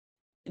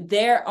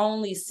they're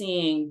only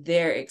seeing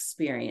their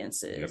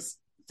experiences. Yep.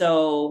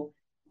 So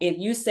if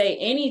you say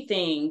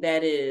anything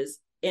that is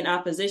in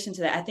opposition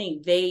to that, I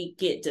think they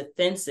get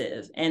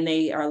defensive and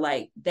they are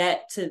like,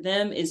 that to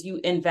them is you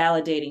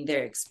invalidating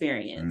their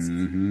experience.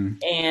 Mm-hmm.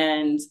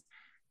 And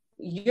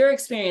your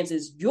experience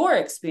is your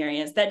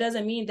experience. That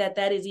doesn't mean that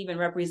that is even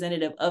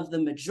representative of the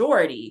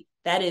majority.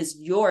 That is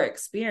your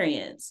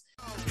experience.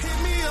 Hit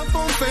me up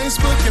on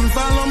Facebook and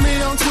follow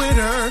me on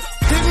Twitter.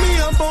 Hit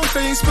me up on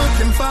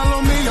Facebook and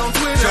follow me on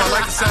Twitter. Y'all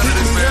like the sound of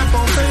this, man? Hit me up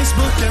on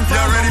Facebook and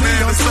follow me on Twitter. Y'all ready, man?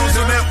 The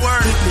social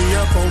network. Hit me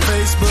up on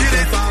Facebook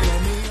and follow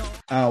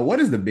me. What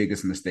is the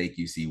biggest mistake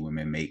you see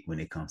women make when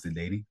it comes to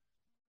dating?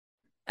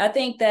 I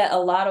think that a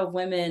lot of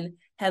women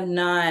have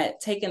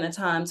not taken the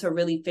time to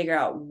really figure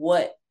out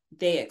what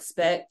they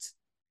expect.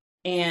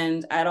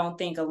 And I don't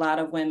think a lot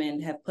of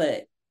women have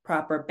put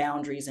proper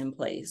boundaries in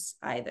place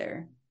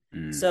either.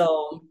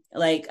 So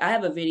like I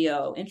have a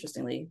video,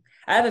 interestingly,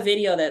 I have a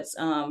video that's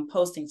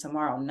posting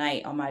tomorrow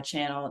night on my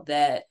channel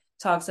that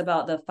talks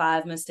about the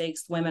 5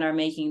 mistakes women are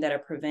making that are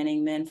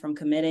preventing men from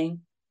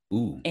committing.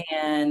 Ooh.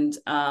 And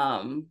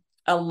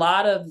a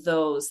lot of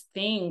those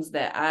things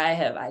that I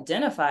have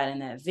identified in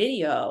that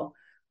video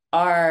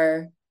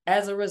are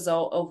as a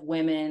result of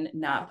women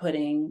not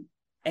putting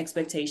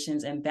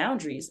expectations and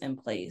boundaries in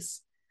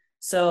place.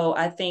 So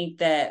I think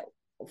that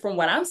from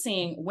what I'm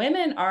seeing,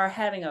 women are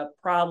having a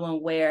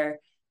problem where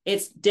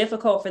it's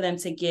difficult for them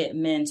to get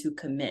men to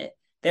commit.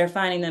 They're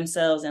finding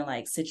themselves in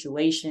like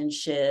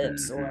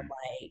situationships or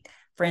like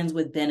friends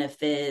with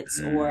benefits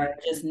or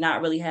just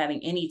not really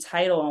having any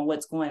title on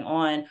what's going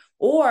on,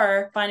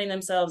 or finding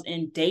themselves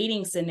in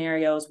dating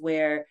scenarios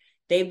where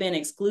they've been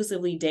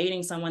exclusively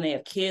dating someone, they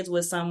have kids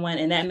with someone,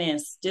 and that man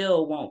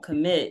still won't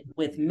commit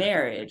with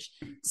marriage.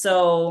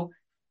 So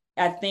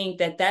I think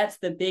that that's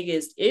the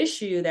biggest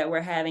issue that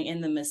we're having,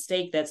 and the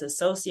mistake that's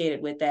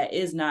associated with that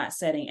is not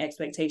setting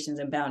expectations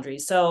and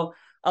boundaries. So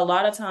a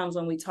lot of times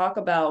when we talk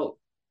about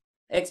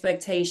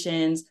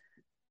expectations,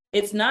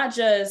 it's not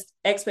just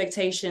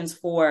expectations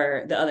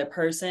for the other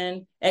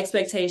person,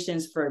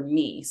 expectations for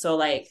me. So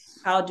like,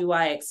 how do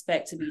I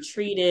expect to be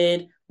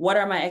treated? What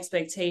are my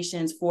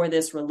expectations for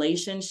this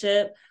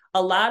relationship?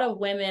 A lot of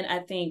women,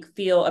 I think,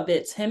 feel a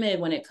bit timid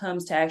when it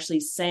comes to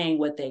actually saying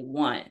what they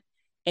want.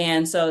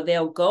 And so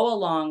they'll go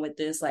along with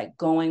this, like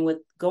going with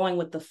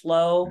the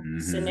flow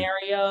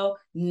scenario,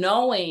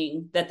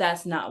 knowing that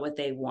that's not what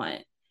they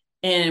want.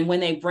 And when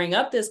they bring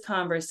up this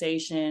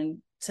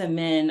conversation to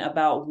men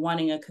about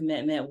wanting a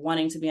commitment,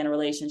 wanting to be in a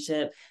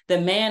relationship,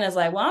 the man is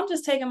like, well, I'm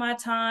just taking my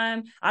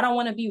time. I don't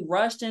want to be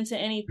rushed into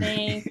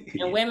anything.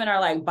 And women are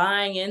like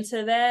buying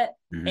into that.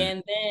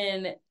 And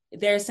then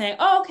they're saying,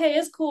 oh, okay,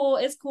 it's cool.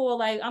 It's cool.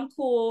 Like, I'm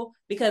cool,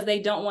 because they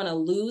don't want to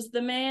lose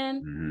the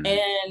man.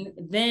 And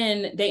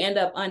then they end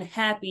up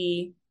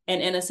unhappy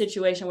and in a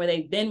situation where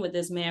they've been with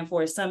this man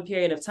for some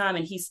period of time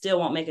and he still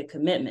won't make a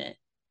commitment.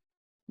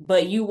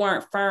 But you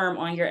weren't firm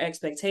on your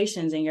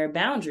expectations and your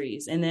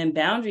boundaries. And then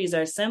boundaries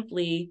are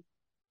simply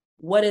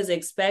what is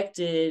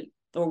expected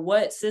or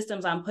what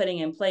systems I'm putting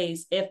in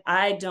place if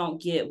I don't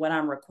get what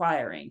I'm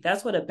requiring.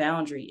 That's what a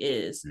boundary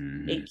is.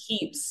 It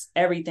keeps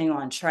everything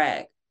on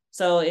track.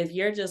 So if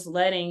you're just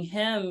letting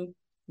him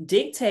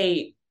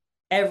dictate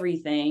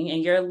everything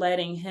and you're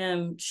letting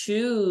him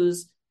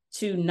choose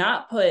to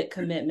not put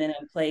commitment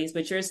in place,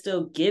 but you're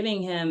still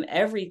giving him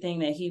everything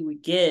that he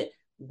would get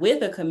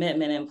with a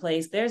commitment in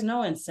place, there's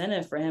no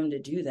incentive for him to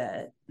do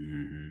that.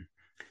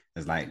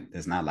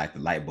 It's not like the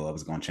light bulb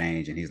is going to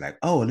change and he's like,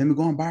 oh, let me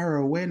go and buy her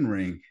a wedding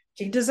ring.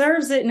 She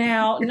deserves it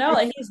now. No,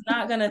 like, he's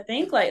not going to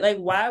think like,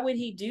 why would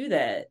he do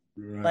that?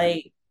 Right.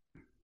 Like,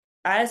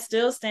 I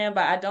still stand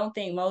by, I don't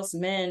think most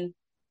men,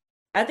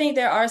 I think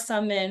there are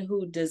some men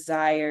who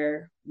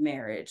desire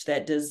marriage,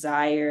 that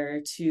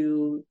desire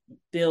to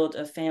build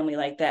a family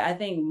like that. I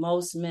think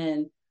most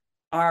men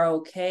are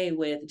okay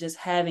with just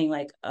having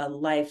like a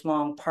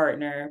lifelong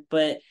partner,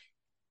 but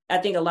I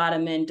think a lot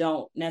of men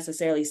don't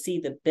necessarily see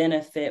the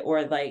benefit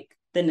or like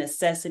the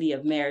necessity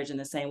of marriage in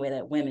the same way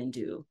that women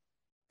do.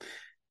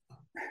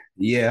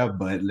 Yeah,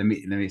 but let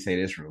me say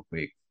this real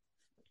quick,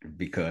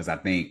 because I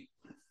think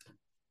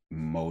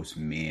most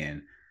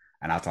men,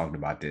 and I talked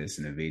about this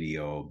in a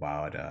video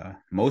about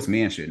most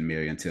men shouldn't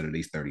marry until at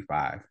least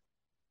 35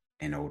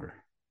 and older.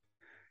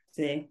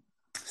 See,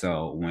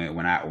 so when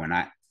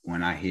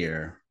I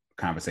hear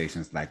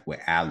conversations like with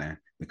Alan,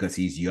 because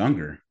he's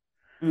younger,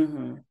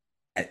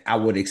 I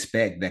would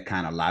expect that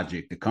kind of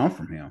logic to come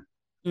from him.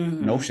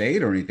 No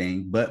shade or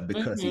anything, but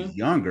because he's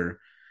younger.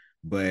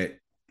 But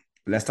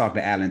let's talk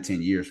to Alan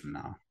 10 years from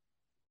now.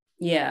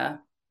 Yeah.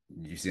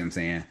 You see what I'm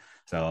saying?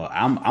 So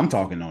I'm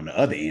talking on the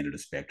other end of the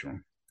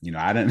spectrum. You know,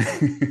 I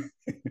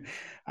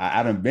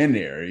done been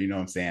there. You know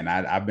what I'm saying?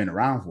 I've been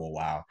around for a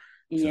while.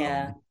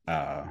 Yeah.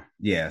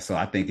 So, so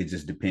I think it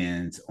just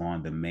depends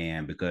on the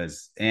man,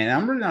 and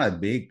I'm really not a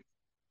big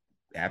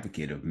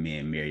advocate of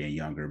men marrying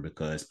younger,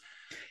 because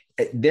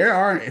there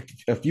are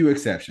a few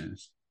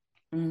exceptions.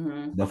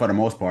 But for the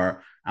most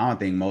part, I don't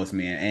think most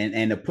men,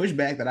 and the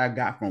pushback that I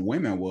got from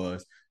women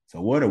was, So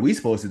what are we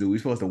supposed to do? We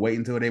supposed to wait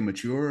until they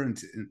mature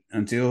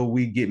until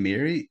we get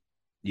married,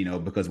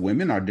 because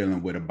women are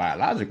dealing with a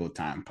biological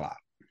time clock.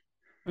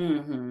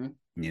 Mm-hmm.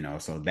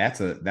 So that's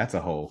a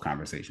whole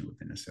conversation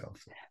within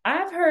itself.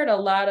 I've heard a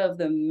lot of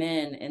the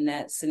men in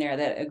that scenario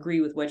that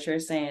agree with what you're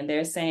saying.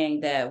 They're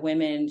saying that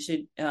women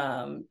should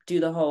do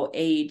the whole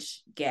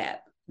age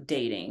gap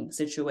dating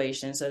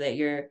situation so that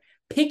you're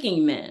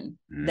picking men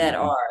that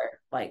Mm-hmm. are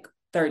like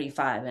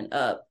 35 and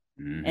up.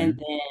 And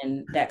Mm-hmm.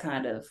 then that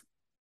kind of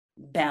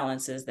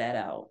balances that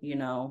out, so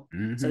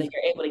Mm-hmm. that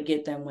you're able to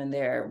get them when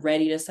they're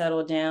ready to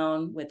settle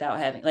down without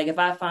having, like, if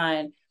I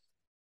find,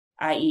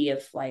 i.e.,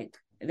 if like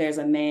there's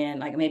a man,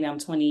 like maybe I'm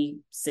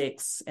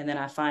 26 and then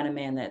I find a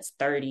man that's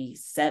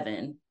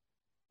 37,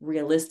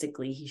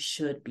 realistically, he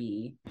should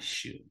be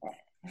Shoot.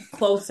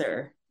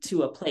 closer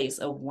to a place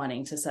of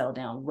wanting to settle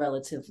down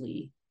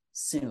relatively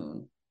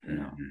soon.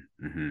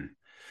 Mm-hmm. Mm-hmm.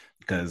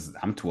 Because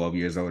I'm 12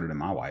 years older than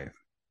my wife.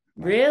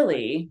 Like,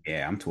 Really?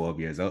 yeah, I'm 12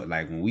 years old.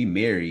 Like when we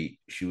married,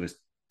 she was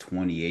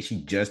 28.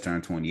 She just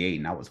turned 28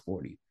 and I was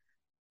 40.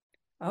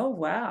 Oh,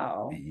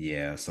 wow.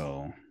 Yeah,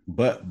 so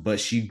but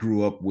she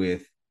grew up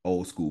with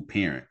old school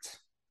parents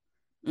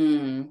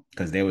Mm.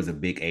 because there was a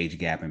big age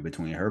gap in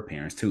between her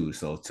parents too.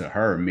 So to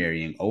her,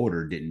 marrying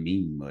older didn't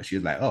mean much. She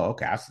was like, "Oh,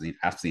 okay,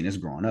 I've seen this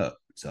growing up."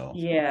 So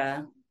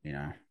Yeah. you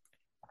know,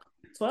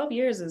 12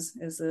 years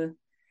is a,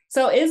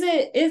 so is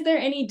there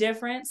any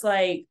difference,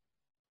 like,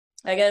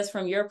 I guess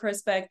from your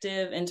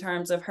perspective, in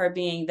terms of her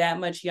being that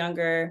much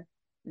younger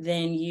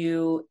than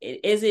you?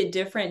 Is it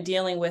different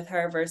dealing with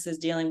her versus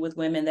dealing with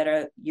women that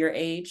are your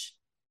age?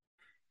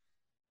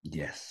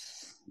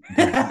 yes,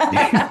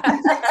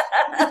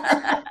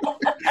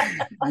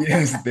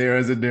 yes, there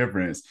is a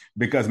difference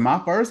because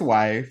my first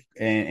wife,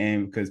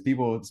 and because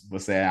people were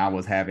saying I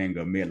was having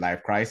a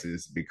midlife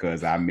crisis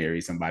because I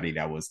married somebody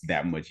that was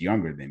that much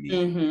younger than me.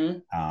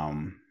 Mm-hmm.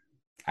 Um,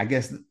 I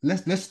guess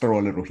let's throw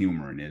a little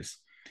humor in this.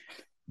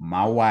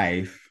 My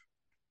wife,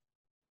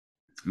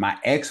 my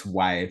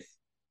ex-wife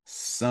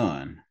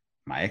son,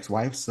 my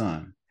ex-wife's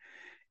son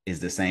is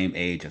the same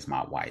age as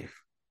my wife.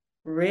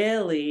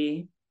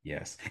 Really?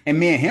 Yes, and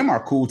me and him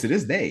are cool to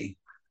this day.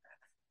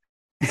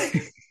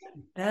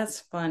 That's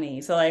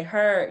funny. So like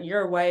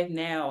your wife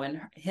now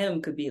and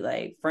him could be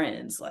like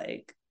friends,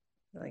 like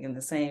in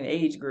the same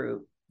age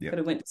group. Could Yep.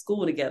 have went to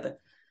school together.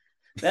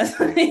 That's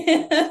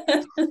funny.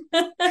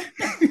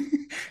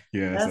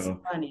 Yeah. That's So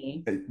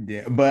funny.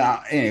 yeah,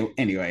 but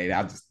anyway,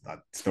 I'll just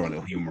throw a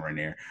little humor in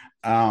there.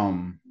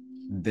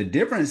 The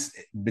difference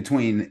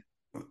between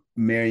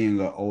marrying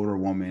an older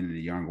woman and a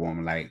younger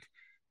woman, like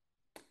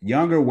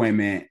younger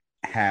women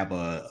have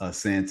a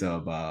sense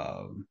of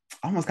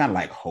almost kind of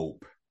like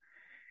hope.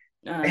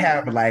 They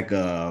have Uh, like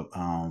a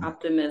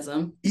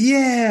Optimism.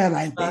 yeah,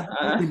 like we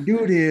Uh-huh. can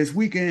do this.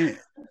 We can,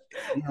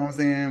 you know what I'm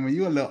saying? When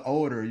you're a little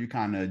older, you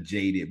kind of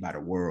jaded by the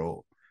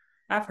world.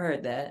 I've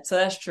heard that. So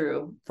that's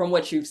true. From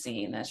what you've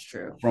seen, that's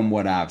true. From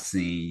what I've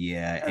seen,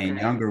 yeah. Okay. And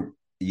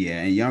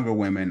younger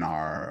women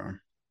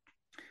are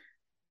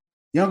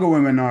they're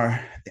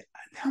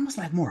almost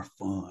like more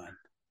fun.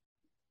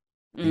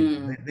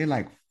 Mm. They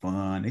like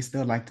fun. They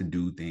still like to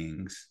do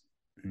things,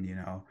 you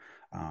know.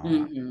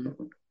 Um, Hmm.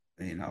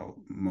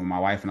 when my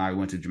wife and I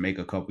went to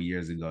Jamaica a couple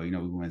years ago, we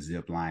went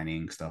zip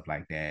lining, stuff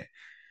like that.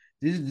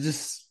 It's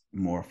just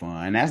more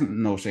fun. And that's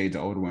no shade to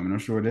older women. I'm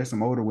sure there's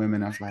some older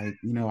women that's like,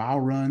 I'll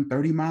run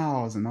 30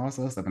 miles and all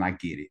sorts of stuff, and I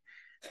get it.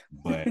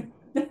 But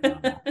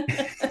um,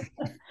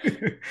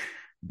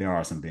 there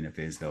are some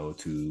benefits though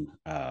to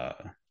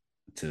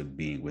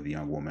being with a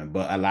young woman.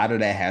 But a lot of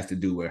that has to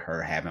do with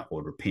her having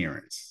older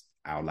parents.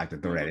 I would like to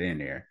throw that in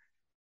there,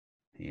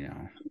 you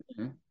know.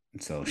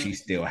 So she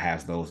still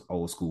has those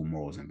old school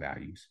morals and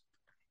values.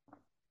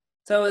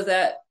 So is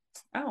that,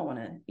 I don't want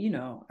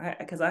to,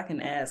 because I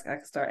can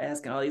start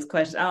asking all these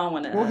questions. I don't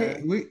want Go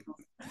ahead. to.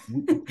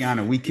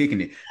 Kiana, we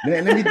kicking it.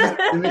 Let me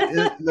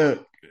just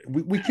look.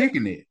 We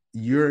kicking it.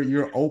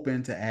 You're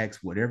open to ask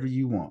whatever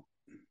you want.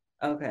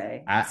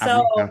 Okay. I've So,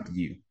 reached out to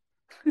you.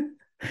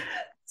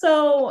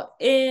 so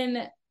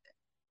in,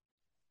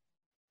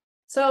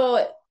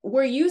 so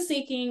were you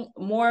seeking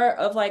more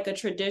of like a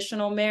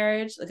traditional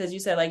marriage? Because you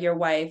said like your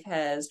wife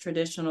has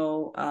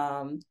traditional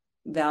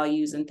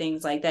values and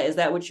things like that. Is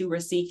that what you were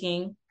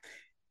seeking?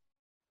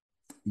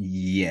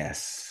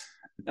 Yes.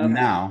 Okay.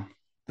 Now,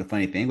 the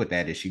funny thing with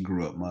that is she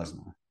grew up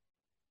Muslim.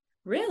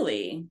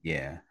 Really?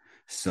 Yeah.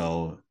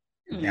 So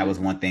that Hmm. was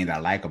one thing that I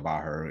like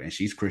about her. And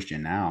she's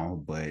Christian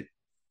now, but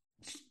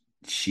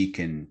she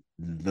can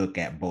look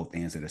at both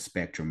ends of the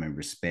spectrum and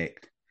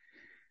respect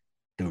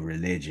the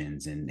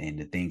religions and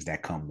the things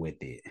that come with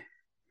it.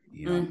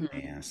 Hmm.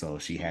 And so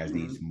she has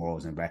these Hmm.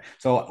 morals and values.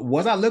 So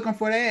was I looking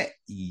for that?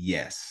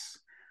 Yes.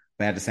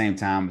 But at the same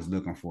time, I was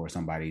looking for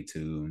somebody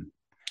to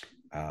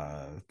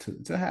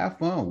have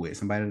fun with,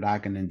 somebody that I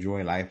can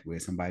enjoy life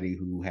with, somebody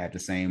who had the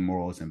same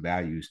morals and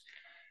values.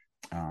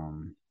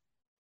 Um,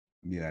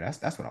 yeah,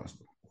 that's what I was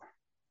looking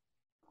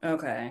for.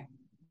 Okay.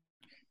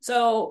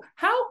 So,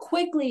 how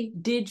quickly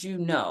did you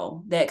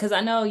know that? Because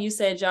I know you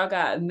said y'all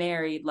got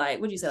married, like,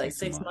 what'd you say, like 6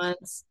 six months.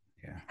 months?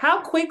 Yeah.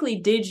 How quickly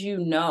did you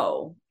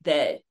know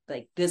that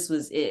like this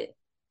was it?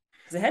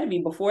 Because it had to be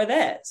before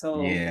that.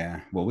 So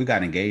Yeah. Well, we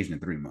got engaged in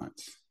 3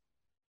 months.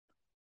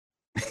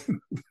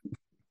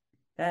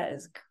 that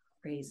is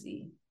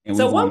crazy. And we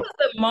So what went,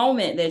 was the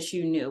moment that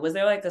you knew? Was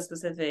there like a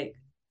specific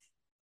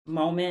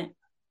moment?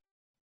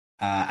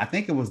 I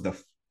think it was the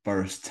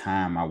first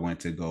time I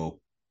went to go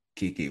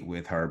kick it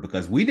with her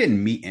because we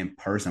didn't meet in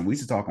person. We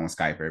used to talk on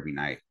Skype every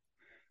night.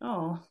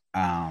 Oh.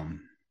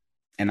 Um,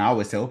 and I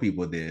always tell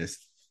people this.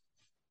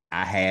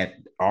 I had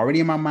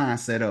already in my mind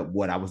set up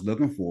what I was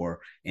looking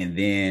for and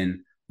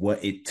then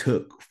what it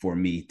took for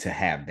me to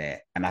have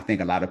that. And I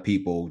think a lot of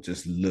people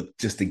just look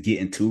just to get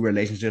into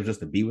relationships, just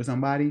to be with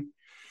somebody.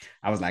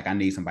 I was like, I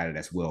need somebody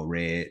that's well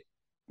read.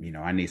 You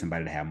know, I need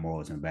somebody to have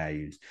morals and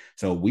values.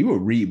 So we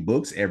would read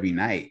books every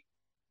night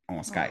on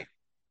Oh, Skype.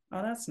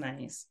 oh, that's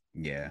nice.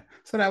 Yeah.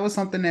 So that was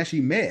something that she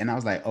met. And I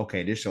was like,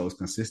 okay, this shows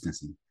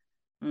consistency.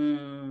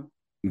 Mm.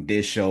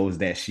 This shows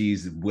that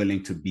she's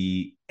willing to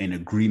be in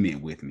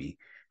agreement with me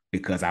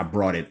because I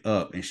brought it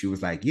up and she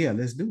was like, yeah,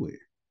 let's do it.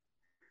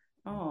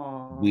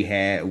 Oh, We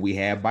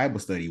had Bible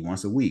study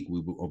once a week. We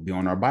would be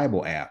on our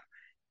Bible app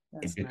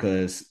that's nice.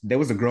 because there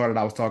was a girl that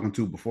I was talking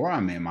to before I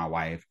met my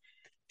wife.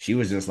 She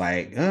was just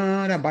like,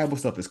 that Bible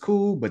stuff is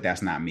cool, but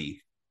that's not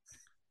me.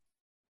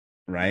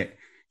 Right.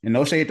 And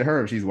no shade to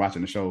her if she's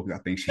watching the show because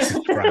I think she's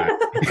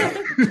subscribed.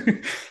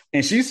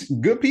 And she's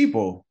good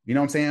people, you know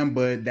what I'm saying?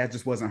 But that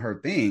just wasn't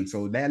her thing.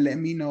 So that let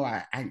me know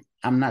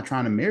I'm not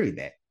trying to marry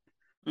that.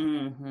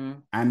 Mm-hmm.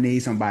 I need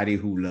somebody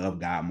who love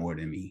God more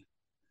than me.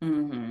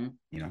 Mm-hmm.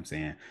 You know what I'm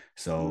saying?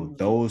 So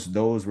Mm-hmm.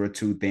 those were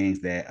two things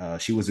that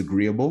she was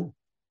agreeable.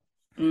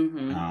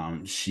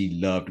 Mm-hmm. She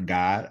loved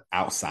God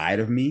outside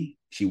of me.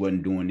 She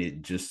wasn't doing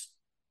it just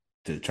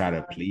to try to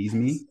Oh, please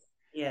nice. me,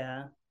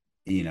 Yeah.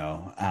 you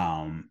know.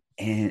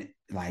 And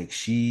like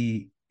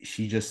she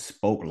just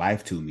spoke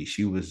life to me.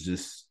 She was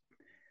just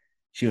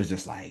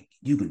like,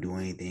 you can do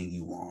anything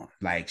you want.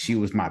 Like she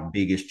was my Oh,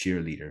 biggest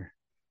cheerleader,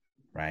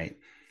 right?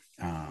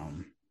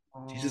 Um,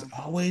 she just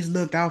oh. always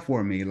looked out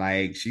for me.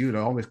 Like she would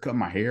always cut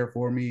my hair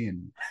for me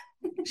and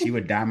she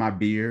would dye my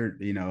beard.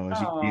 You know,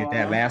 she did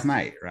that Oh. last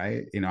night,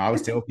 right? You know, I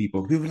always tell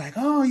people like,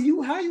 oh,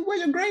 how you where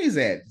your grays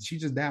at? She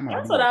just dyed my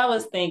That's what beard. I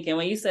was thinking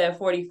when you said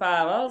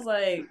 45. I was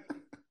like,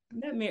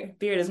 that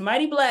beard is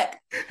mighty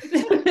black.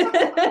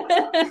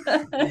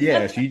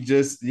 Yeah,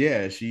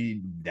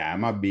 she dyed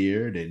my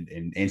beard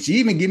and she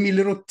even give me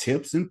little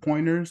tips and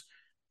pointers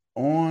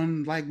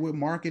on like with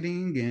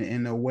marketing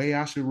and the way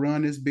I should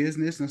run this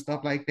business and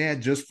stuff like that,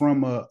 just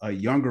from a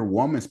younger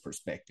woman's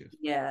perspective.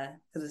 Yeah,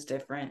 because it's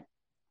different.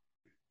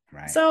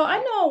 Right. So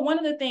I know one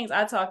of the things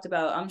I talked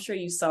about, I'm sure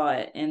you saw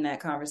it in that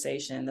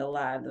conversation, the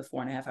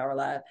 4.5 hour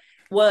live,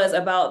 was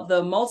about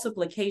the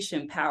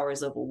multiplication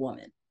powers of a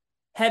woman.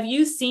 Have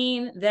you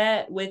seen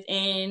that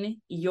within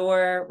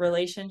your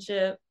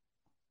relationship?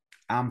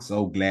 I'm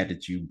so glad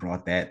that you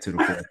brought that to the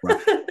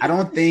forefront. I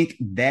don't think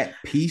that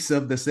piece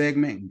of the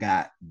segment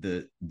got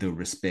the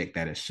respect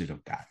that it should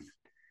have gotten.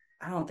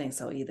 I don't think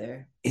so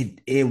either.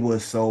 It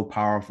was so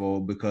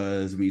powerful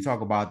because when you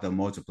talk about the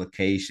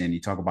multiplication,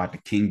 you talk about the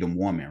kingdom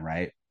woman,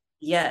 right?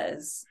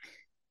 Yes.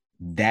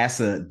 That's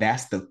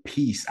the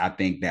piece I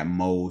think that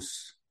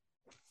most,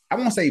 I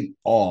won't say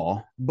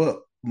all,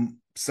 but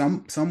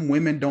some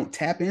women don't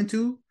tap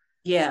into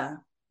Yeah.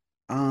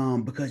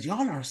 because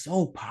y'all are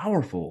so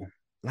powerful.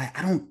 Like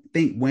I don't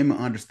think women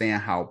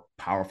understand how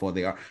powerful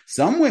they are.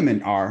 Some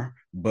women are,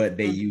 but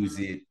they use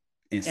Mm-hmm. it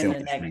in In the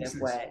selfish negative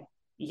reasons. way.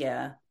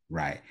 Yeah.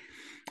 Right.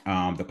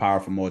 The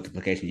powerful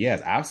multiplication.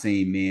 Yes, I've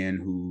seen men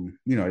who,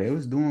 they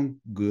was doing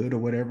good or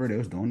whatever, they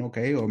was doing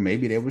okay, or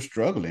maybe they were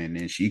struggling,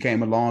 and she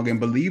came along and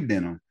believed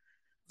in them.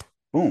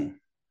 Boom.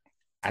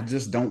 I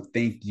just don't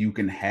think you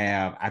can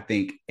have. I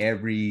think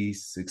every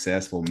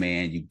successful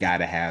man, you got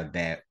to have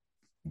that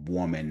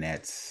woman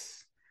that's.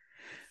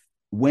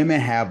 Women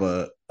have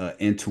a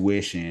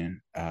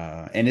intuition,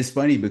 and it's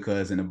funny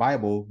because in the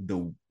Bible,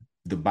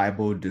 the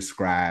Bible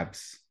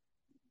describes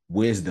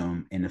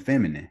wisdom in the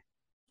feminine.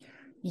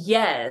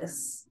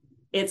 Yes.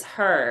 It's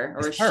her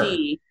It's or her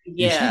she. and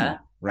Yeah. she,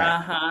 right?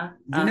 Uh-huh.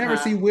 You never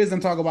Uh-huh. see wisdom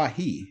talk about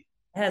he.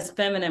 It has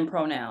feminine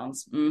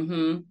pronouns.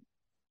 Mm-hmm.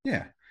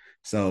 Yeah.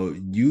 So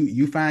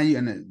you find you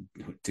and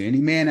to any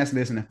man that's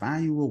listening,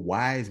 find you a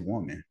wise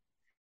woman,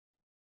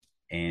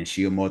 and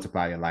she'll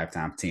multiply your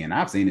lifetime 10.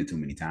 I've seen it too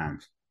many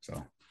times.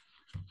 So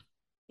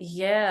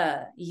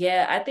Yeah.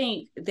 Yeah. I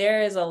think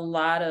there is a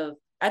lot of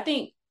I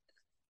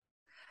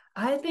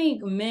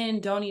think men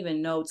don't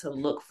even know to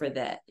look for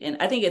that. And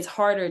I think it's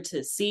harder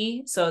to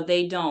see. So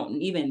they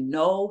don't even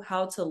know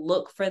how to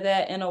look for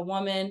that in a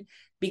woman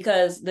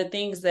because the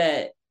things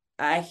that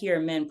I hear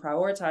men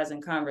prioritize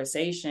in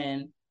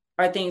conversation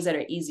are things that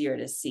are easier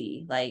to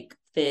see, like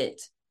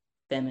fit,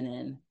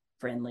 feminine,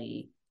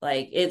 friendly.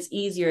 Like it's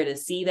easier to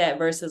see that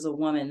versus a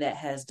woman that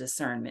has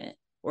discernment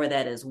or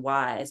that is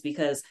wise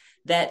because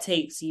that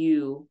takes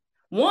you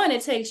one,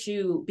 it takes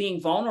you being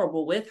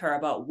vulnerable with her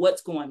about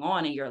what's going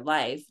on in your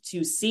life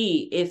to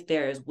see if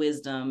there is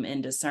wisdom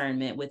and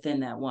discernment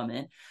within that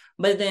woman.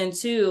 But then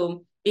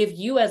two, if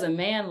you as a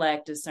man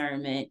lack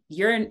discernment,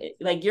 you're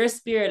like, your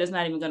spirit is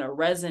not even going to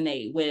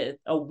resonate with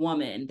a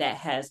woman that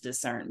has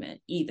discernment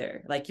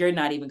either. Like, you're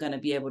not even going to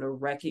be able to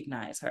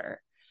recognize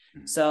her.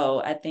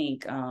 So I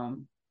think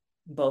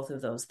both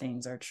of those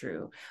things are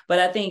true. But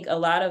I think a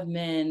lot of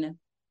men,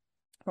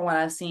 from what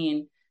I've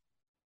seen,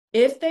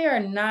 if they are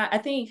not, I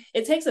think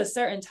it takes a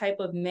certain type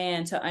of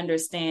man to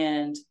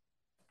understand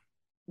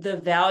the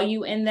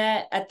value in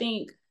that. I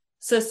think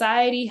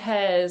society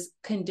has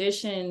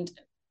conditioned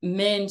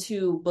men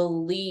to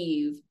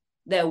believe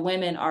that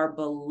women are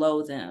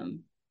below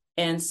them.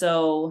 And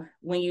so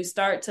when you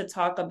start to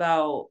talk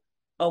about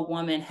a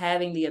woman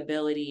having the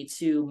ability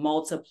to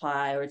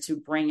multiply or to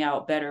bring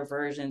out better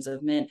versions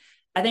of men,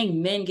 I think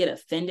men get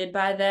offended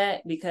by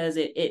that, because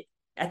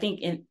I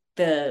think in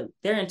their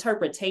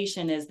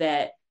interpretation is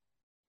that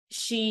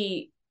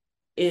she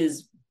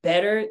is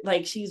better.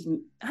 Like,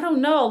 I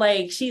don't know,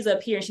 like, she's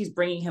up here and she's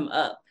bringing him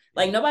up.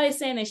 Like, nobody's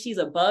saying that she's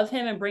above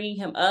him and bringing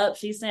him up.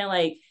 She's saying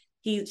like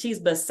she's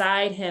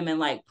beside him and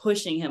like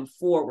pushing him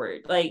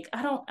forward. Like,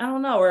 I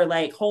don't know, or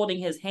like holding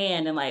his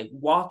hand and like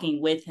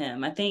walking with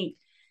him. I think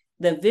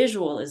the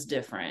visual is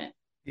different.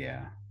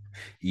 Yeah.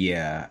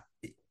 Yeah.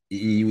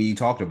 You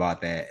talked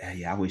about that.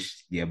 Yeah, I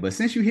wish. Yeah, but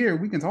since you're here,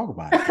 we can talk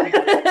about it.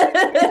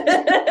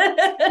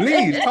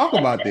 Please talk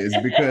about this,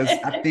 because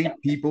I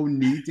think people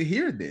need to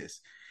hear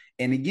this.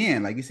 And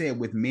again, like you said,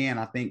 with men,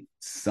 I think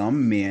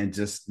some men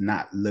just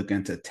not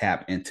looking to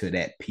tap into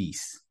that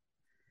piece.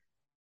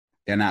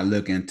 They're not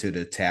looking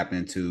to tap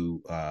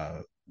into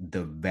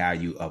the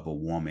value of a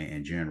woman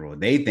in general.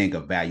 They think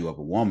of value of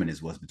a woman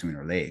is what's between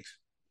her legs.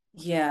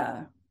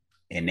 Yeah.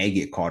 And they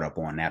get caught up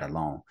on that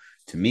alone.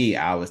 To me,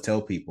 I always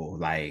tell people,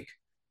 like,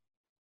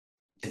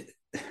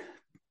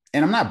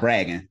 and I'm not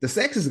bragging, the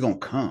sex is gonna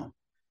come.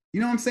 You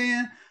know what I'm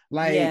saying?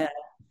 Like, Yeah.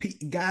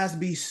 guys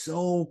be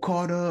so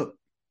caught up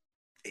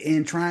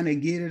in trying to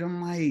get it.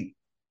 I'm like,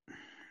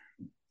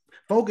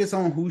 focus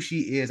on who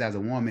she is as a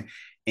woman,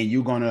 and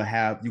you're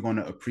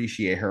gonna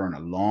appreciate her in the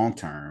long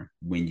term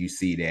when you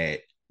see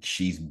that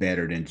she's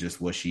better than just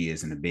what she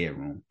is in the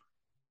bedroom.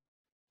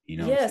 You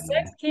know what Yeah, I'm sex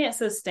saying? can't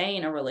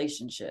sustain a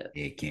relationship.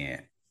 It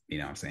can't. You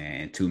know what I'm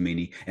saying? And too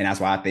many, and that's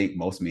why I think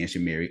most men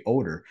should marry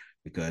older,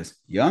 because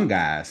young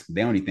guys,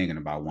 they only thinking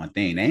about one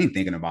thing. They ain't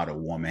thinking about a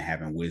woman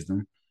having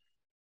wisdom.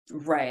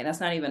 Right. That's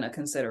not even a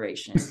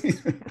consideration.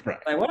 Right.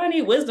 Like, what I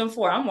need wisdom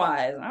for? I'm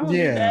wise. I don't need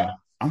that. Yeah.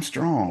 I'm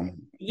strong.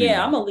 You Yeah,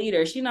 know. I'm a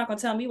leader. She's not gonna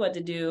tell me what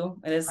to do.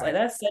 And it's like, Right.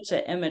 that's such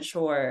an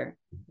immature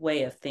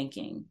way of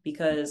thinking,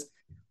 because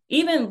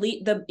even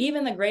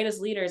the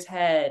greatest leaders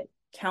had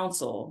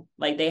counsel,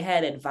 like they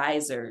had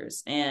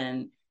advisors.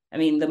 And I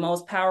mean, the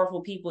most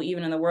powerful people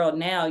even in the world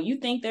now, you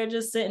think they're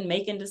just sitting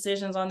making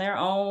decisions on their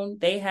own?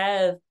 They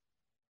have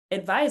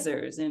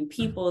advisors and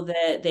people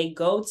that they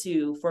go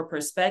to for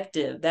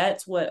perspective.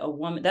 That's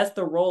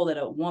the role that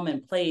a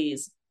woman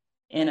plays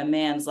in a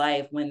man's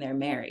life when they're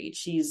married.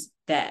 She's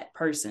that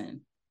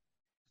person.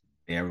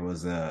 There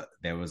was a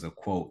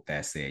quote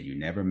that said, "You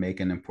never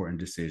make an important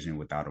decision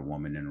without a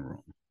woman in the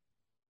room."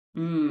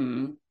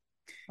 Mm,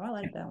 I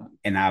like that one.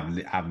 And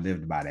I've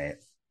lived by that.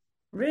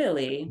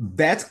 Really?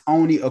 That's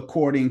only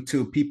according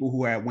to people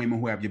who have women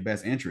who have your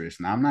best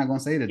interest. Now, I'm not gonna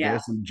say that Yeah.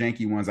 there's some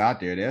janky ones out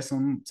there. There's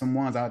some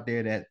ones out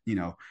there that,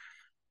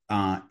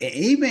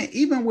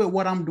 even with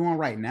what I'm doing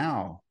right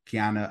now,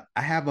 Kiana,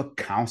 I have a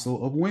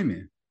council of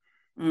women.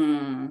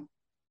 Mm,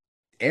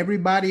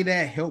 Everybody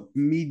that helped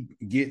me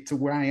get to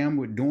where I am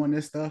with doing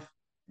this stuff,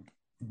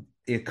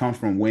 it comes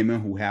from women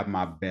who have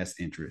my best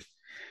interest.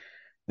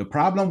 The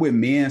problem with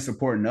men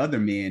supporting other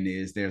men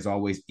is there's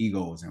always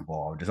egos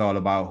involved. It's all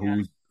about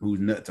yeah. whose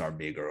nuts are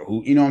bigger, or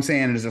who, you know what I'm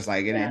saying? It's just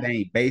like it Yeah.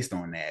 ain't based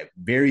on that.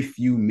 Very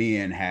few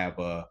men have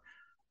a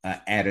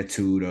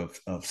attitude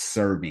of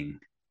serving.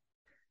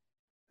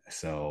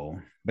 So,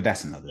 but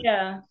that's another.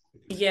 Yeah.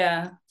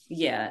 Yeah.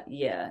 Yeah.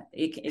 Yeah.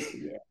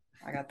 Yeah.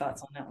 I got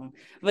thoughts on that one.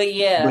 But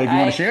yeah, But if you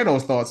want to share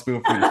those thoughts,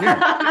 feel free to share.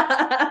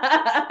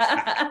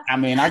 I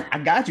mean, I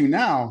got you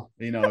now.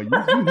 You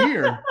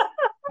here.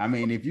 I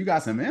mean, if you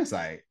got some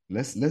insight,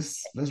 let's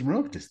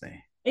run with this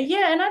thing.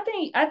 Yeah, and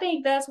I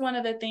think that's one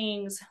of the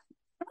things.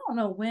 I don't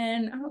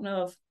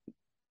know if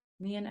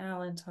me and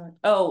Alan talked.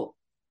 Oh,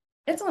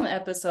 it's on the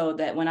episode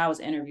that when I was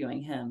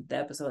interviewing him, the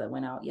episode that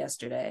went out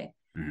yesterday.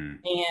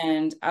 Mm-hmm.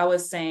 And I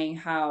was saying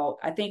how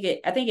I think it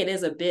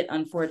is a bit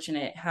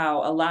unfortunate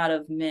how a lot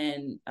of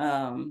men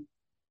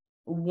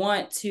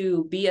want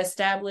to be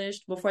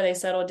established before they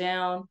settle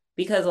down,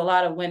 because a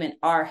lot of women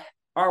are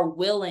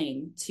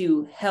willing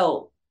to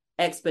help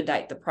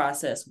expedite the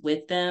process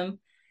with them.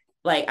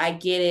 Like, I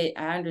get it,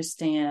 I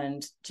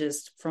understand,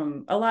 just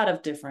from a lot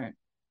of different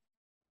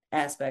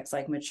aspects,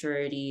 like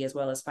maturity as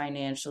well as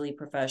financially,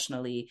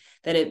 professionally,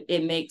 that it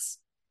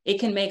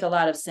can make a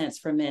lot of sense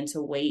for men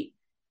to wait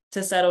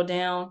to settle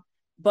down.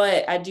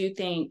 But I do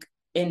think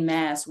in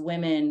mass,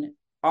 women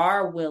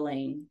are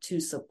willing to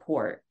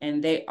support,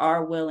 and they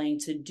are willing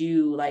to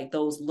do like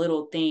those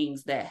little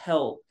things that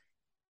help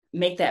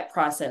make that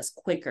process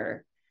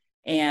quicker.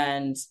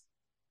 And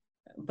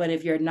but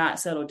if you're not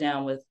settled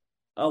down with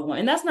a woman,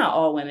 and that's not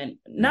all women.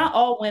 Not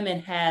all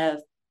women have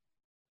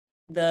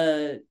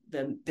the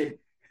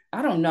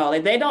I don't know,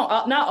 like they don't,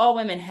 not all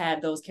women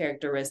have those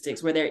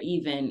characteristics where they're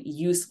even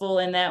useful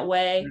in that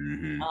way.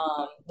 Mm-hmm.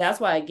 That's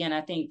why, again,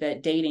 I think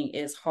that dating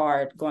is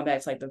hard. Going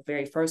back to like the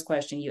very first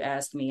question you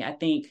asked me, I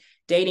think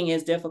dating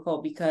is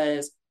difficult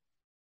because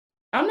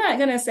I'm not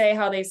gonna say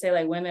how they say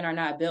like women are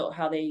not built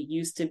how they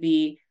used to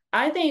be.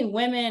 I think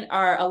women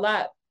are a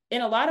lot,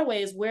 in a lot of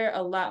ways, we're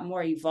a lot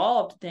more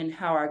evolved than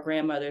how our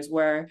grandmothers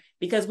were,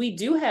 because we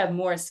do have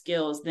more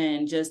skills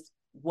than just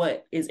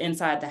what is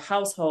inside the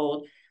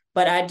household.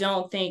 But I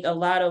think a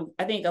lot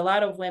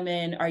of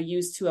women are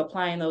used to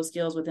applying those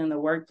skills within the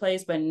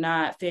workplace, but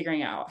not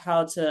figuring out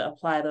how to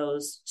apply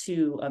those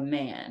to a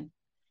man.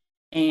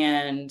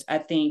 And I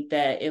think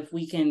that if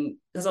we can,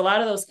 because a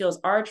lot of those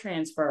skills are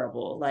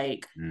transferable,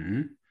 like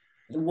Mm-hmm.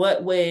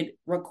 what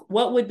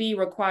would be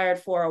required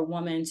for a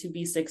woman to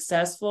be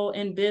successful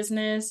in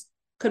business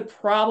could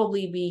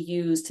probably be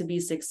used to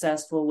be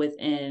successful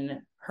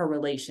within her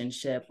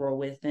relationship or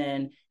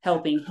within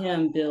helping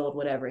him build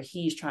whatever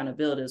he's trying to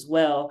build as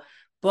well.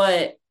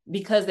 But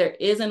because there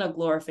isn't a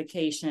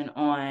glorification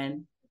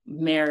on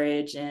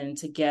marriage and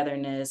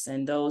togetherness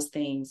and those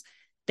things,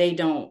 they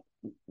don't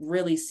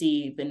really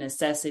see the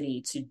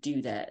necessity to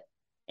do that.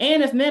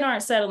 And if men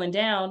aren't settling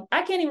down,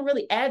 I can't even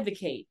really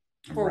advocate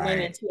for women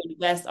Right. to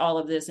invest all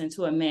of this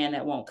into a man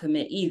that won't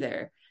commit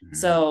either. Mm-hmm.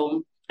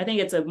 So I think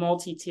it's a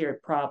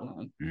multi-tiered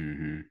problem.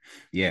 Mm-hmm.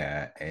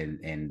 Yeah,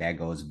 and that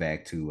goes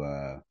back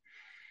to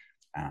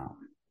um,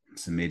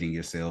 submitting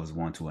yourselves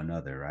one to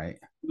another, right?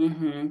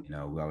 Mm-hmm. You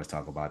know, we always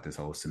talk about this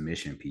whole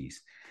submission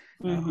piece,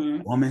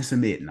 Mm-hmm. woman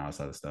submit and all this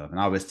other stuff. And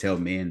I always tell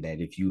men that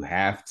if you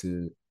have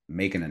to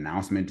make an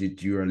announcement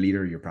that you're a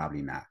leader, you're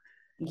probably not.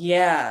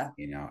 Yeah.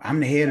 You know, I'm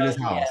the head of Oh, this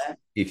house. yeah.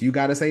 If you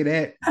got to say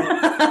that,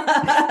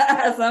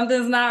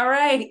 Something's not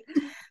right.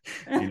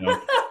 you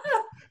know,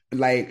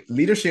 like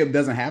leadership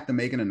doesn't have to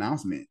make an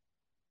announcement.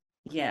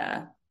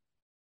 Yeah.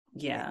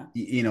 Yeah.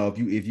 You know,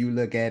 if you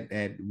look at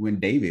when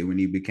David, when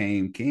he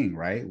became king,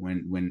 right,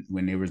 when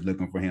they was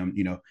looking for him,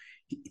 you know,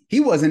 he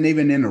wasn't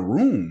even in a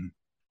room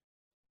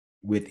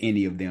with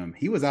any of them.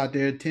 He was out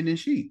there tending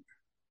sheep.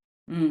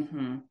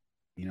 Mm-hmm.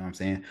 You know what I'm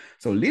saying?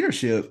 So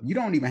leadership, you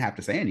don't even have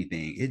to say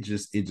anything. It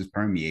just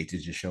permeates. It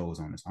just shows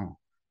on its own.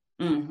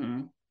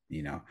 Mm-hmm.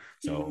 You know.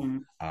 So,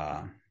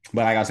 Mm-hmm.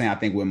 but like I was saying, I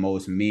think with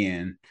most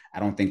men, I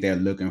don't think they're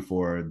looking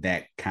for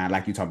that kind.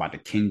 Like you talk about the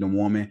kingdom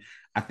woman.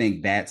 I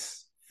think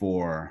that's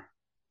for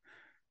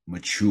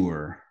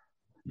mature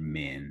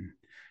men.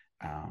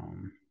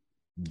 Um,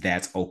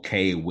 that's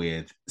okay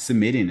with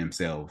submitting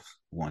themselves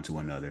one to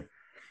another.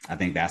 I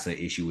think that's an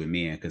issue with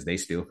men because they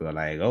still feel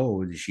like,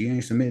 oh, she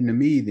ain't submitting to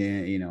me,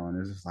 then you know, and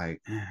it's just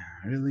like,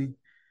 really,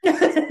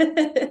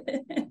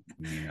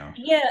 you know,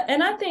 Yeah,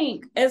 and I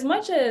think as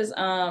much as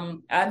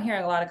I'm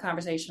hearing a lot of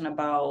conversation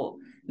about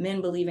men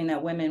believing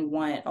that women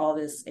want all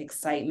this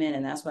excitement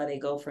and that's why they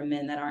go for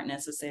men that aren't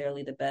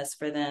necessarily the best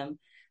for them.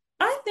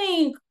 I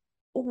think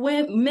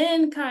when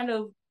men kind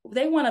of,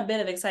 they want a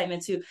bit of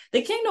excitement too.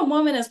 The kingdom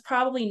woman is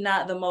probably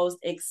not the most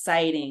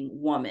exciting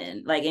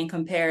woman, like in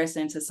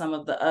comparison to some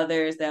of the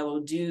others that will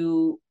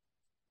do,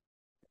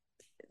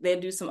 they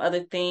do some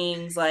other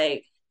things.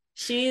 Like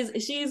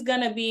she's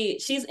gonna be,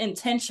 she's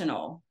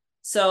intentional,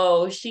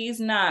 so she's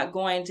not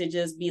going to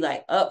just be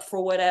like up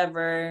for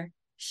whatever.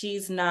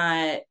 She's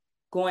not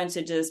going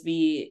to just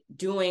be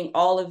doing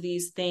all of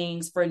these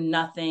things for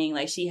nothing.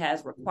 Like she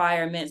has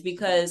requirements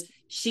because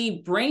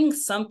she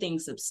brings something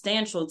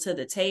substantial to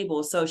the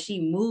table, so she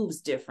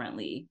moves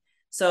differently.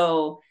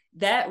 So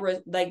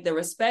like the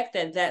respect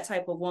that that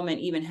type of woman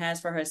even has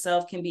for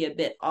herself can be a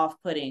bit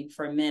off-putting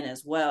for men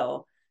as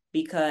well,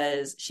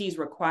 because she's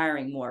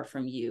requiring more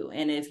from you.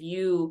 And if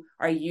you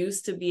are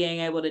used to being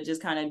able to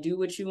just kind of do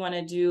what you want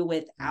to do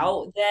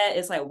without that,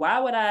 it's like, why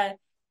would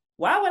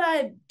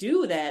I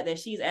do that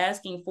she's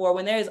asking for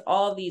when there's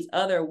all these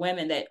other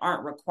women that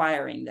aren't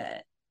requiring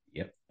that?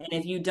 yep, And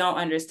if you don't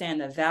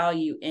understand the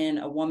value in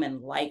a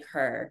woman like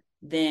her,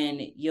 then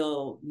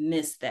you'll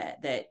miss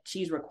that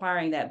she's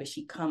requiring that, but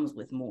she comes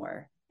with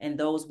more. And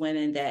those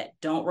women that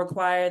don't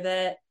require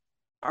that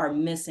are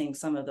missing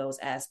some of those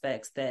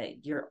aspects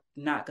that you're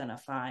not going to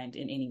find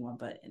in anyone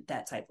but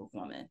that type of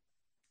woman.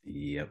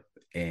 yep,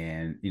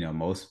 and you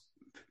know,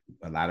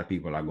 a lot of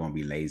people are going to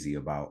be lazy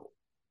about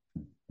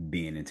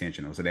being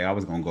intentional, so they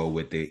always going to go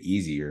with the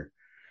easier,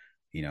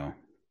 you know.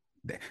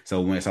 So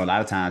a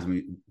lot of times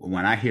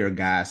when I hear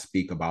guys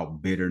speak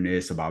about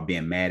bitterness, about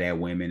being mad at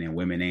women and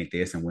women ain't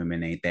this and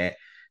women ain't that,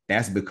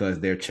 that's because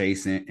they're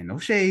chasing, and no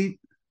shade,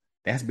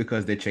 that's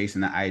because they're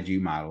chasing the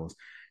IG models.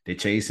 They're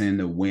chasing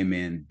the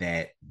women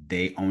that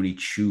they only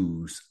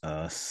choose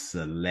a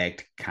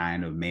select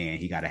kind of man.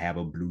 He got to have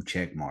a blue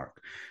check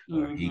mark,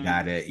 or he Mm-hmm.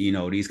 got to, you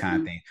know, these kind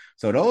of Mm-hmm. things.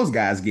 So those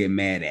guys get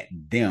mad at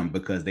them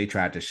because they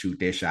tried to shoot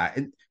their shot.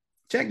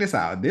 Check this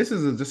out. This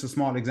is just a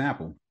small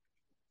example.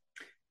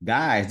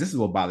 Guys, this is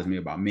what bothers me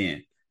about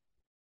men.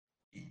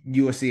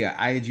 You will see an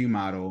IG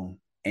model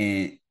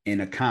and in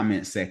a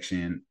comment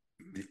section,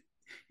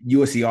 you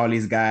will see all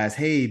these guys,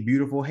 hey,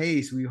 beautiful,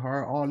 hey,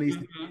 sweetheart, all these.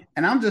 Mm-hmm.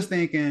 And I'm just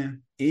thinking,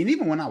 and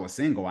even when I was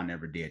single, I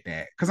never did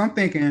that. Because I'm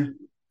thinking,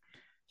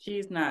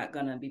 she's not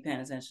gonna be paying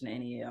attention to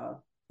any of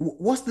y'all.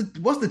 what's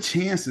the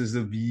chances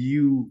of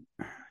you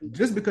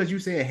just because you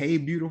said, hey,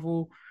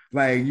 beautiful,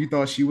 like you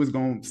thought she was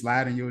gonna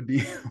slide in your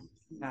DM?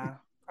 Nah,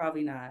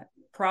 probably not.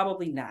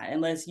 Probably not,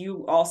 unless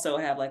you also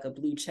have like a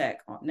blue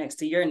check next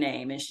to your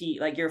name and she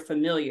like you're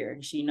familiar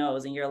and she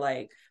knows and you're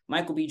like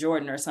Michael B.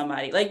 Jordan or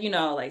somebody like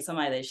like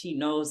somebody that she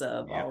knows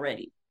of Yep.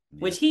 already,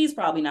 Yep. which he's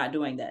probably not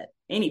doing that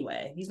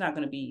anyway. He's not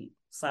going to be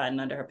sliding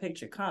under her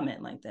picture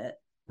comment like that.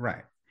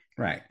 Right.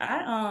 Right.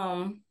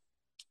 I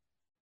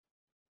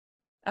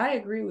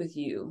agree with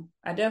you.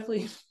 I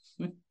definitely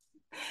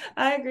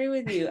I agree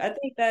with you. I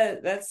think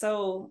that's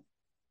so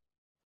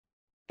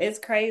it's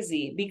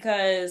crazy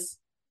because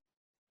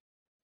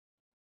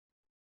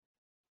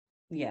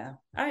yeah,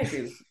 I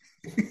agree with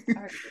you.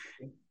 I agree with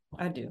you.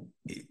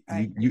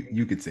 I do.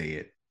 You could say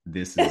it.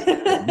 This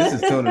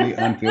is totally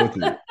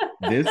unfiltered.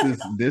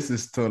 This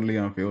is totally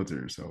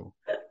unfiltered. So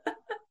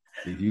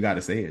if you got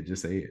to say it,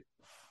 just say it.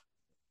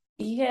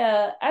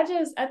 Yeah, I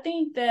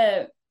think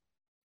that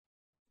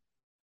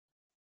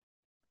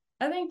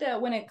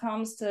when it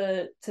comes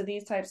to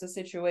these types of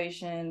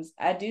situations,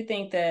 I do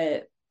think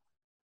that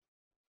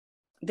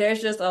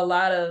there's just a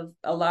lot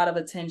of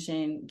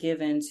attention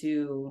given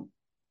to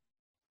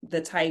the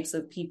types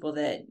of people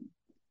that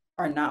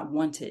are not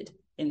wanted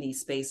in these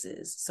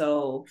spaces.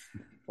 So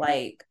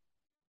like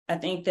I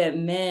think that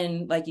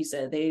men, like you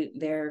said,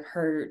 they're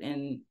hurt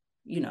and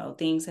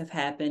things have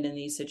happened in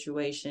these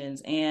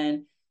situations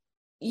and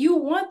you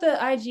want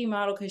the IG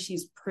model because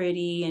she's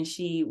pretty and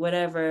she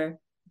whatever,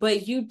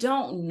 but you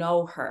don't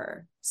know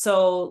her.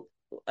 So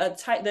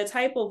the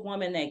type of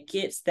woman that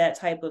gets that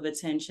type of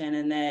attention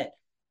and that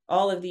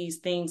all of these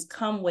things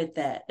come with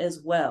that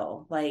as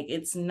well. Like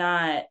it's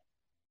not,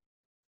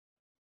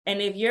 and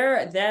if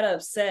you're that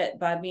upset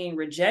by being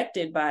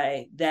rejected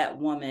by that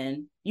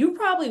woman, you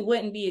probably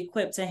wouldn't be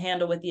equipped to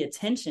handle with the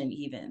attention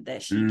even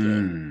that she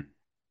gets.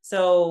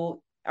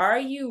 So are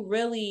you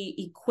really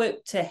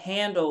equipped to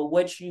handle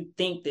what you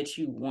think that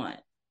you want?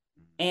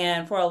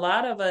 And for a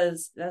lot of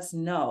us, that's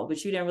no,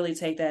 but you didn't really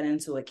take that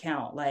into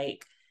account.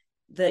 Like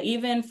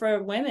even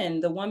for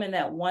women, the woman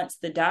that wants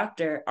the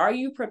doctor, are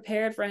you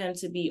prepared for him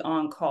to be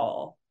on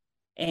call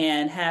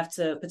and have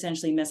to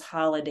potentially miss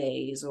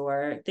holidays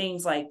or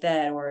things like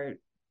that? Or,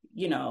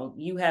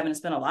 you having to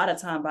spend a lot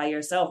of time by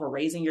yourself or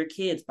raising your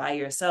kids by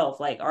yourself.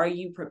 Like, are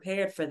you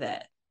prepared for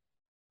that?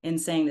 In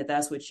saying that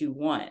that's what you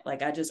want.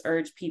 Like, I just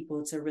urge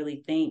people to really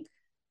think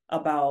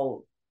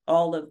about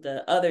all of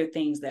the other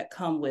things that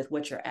come with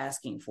what you're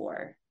asking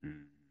for.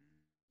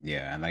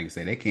 Yeah, and like I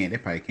said, they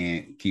probably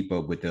can't keep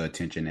up with the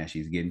attention that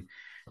she's getting.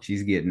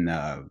 She's getting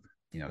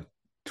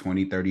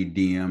 20, 30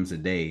 DMs a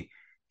day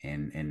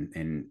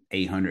and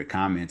 800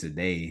 comments a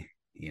day,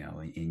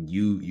 and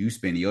you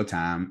spend your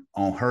time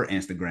on her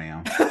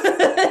Instagram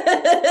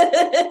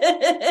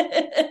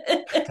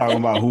talking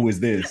about who is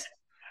this.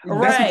 That's what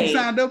you Right.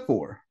 signed up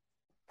for.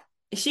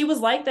 She was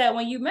like that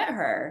when you met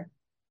her.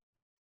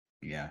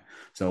 Yeah.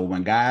 So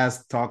when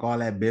guys talk all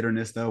that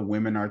bitterness stuff,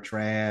 women are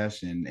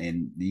trash,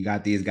 and you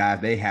got these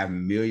guys, they have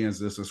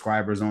millions of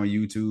subscribers on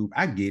YouTube.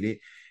 I get it.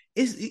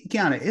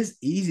 It's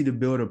easy to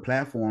build a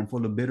platform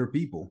full of bitter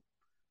people.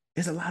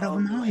 There's a lot of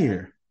them out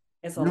here.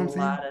 It's You a know what I'm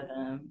saying? lot of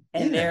them.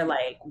 And they're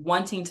like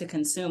wanting to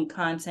consume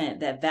content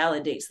that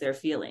validates their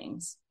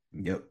feelings.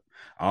 Yep.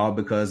 All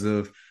because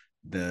of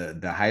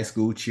the high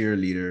school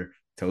cheerleader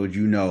told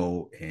you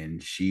no,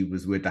 and she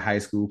was with the high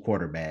school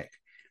quarterback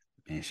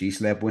and she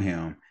slept with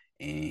him,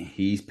 and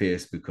he's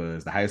pissed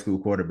because the high school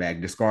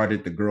quarterback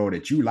discarded the girl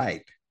that you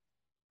liked.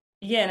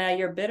 Yeah, now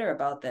you're bitter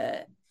about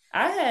that.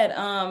 I had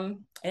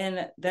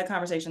in that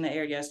conversation that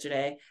aired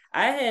yesterday,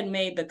 I had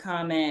made the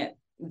comment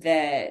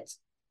that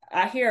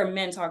I hear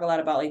men talk a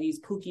lot about like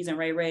these Pookies and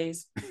Ray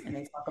Rays, and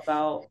they talk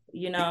about,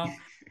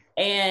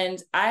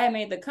 and I had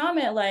made the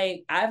comment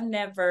like I've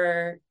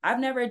never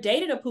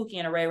dated a Pookie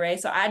and a Ray Ray,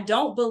 so I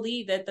don't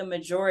believe that the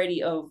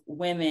majority of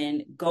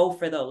women go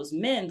for those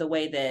men the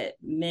way that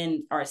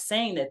men are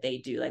saying that they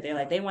do. Like they're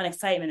like they want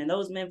excitement, and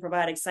those men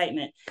provide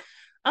excitement.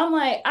 I'm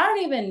like, I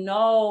don't even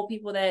know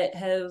people that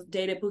have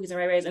dated Pookies and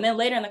Ray Rays. And then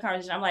later in the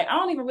conversation, I'm like, I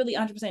don't even really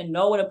 100%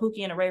 know what a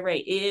Pookie and a Ray Ray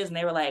is. And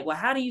they were like, well,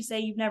 how do you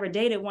say you've never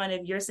dated one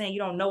if you're saying you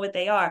don't know what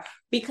they are?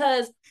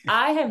 Because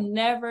I have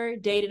never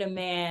dated a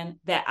man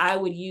that I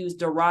would use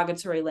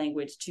derogatory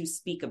language to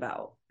speak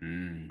about.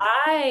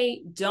 I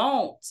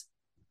don't.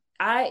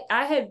 I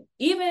have,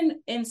 even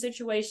in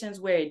situations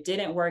where it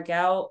didn't work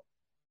out,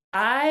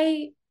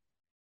 I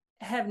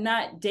have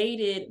not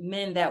dated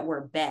men that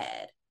were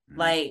bad.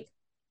 Like,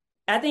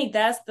 I think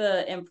that's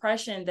the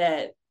impression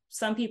that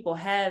some people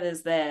have,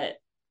 is that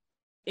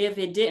if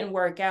it didn't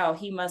work out,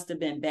 he must have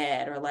been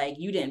bad, or like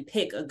you didn't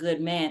pick a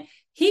good man.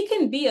 He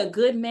can be a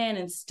good man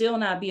and still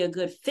not be a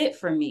good fit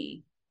for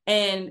me.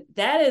 And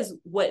that is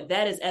what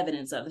that is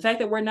evidence of. The fact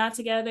that we're not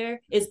together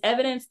is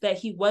evidence that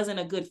he wasn't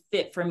a good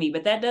fit for me.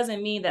 But that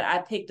doesn't mean that I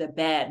picked a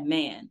bad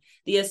man.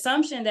 The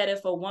assumption that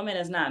if a woman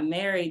is not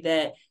married,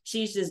 that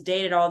she's just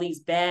dated all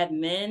these bad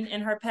men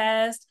in her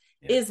past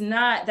is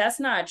not, that's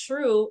not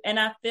true. And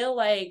I feel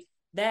like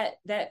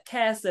that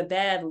casts a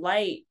bad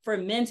light for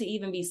men to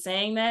even be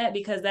saying that,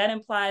 because that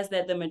implies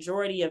that the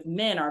majority of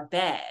men are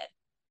bad.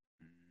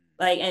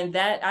 Like, and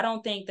that, I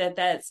don't think that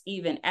that's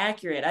even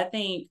accurate. I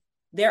think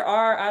there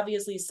are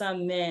obviously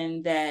some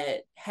men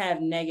that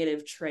have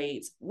negative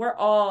traits. We're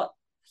all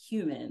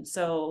human,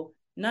 so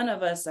none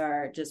of us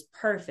are just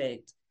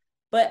perfect.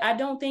 But I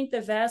don't think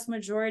the vast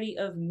majority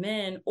of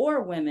men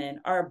or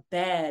women are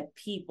bad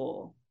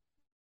people.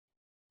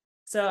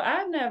 So I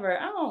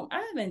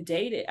haven't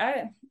dated.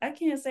 I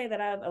can't say that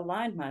I've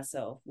aligned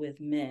myself with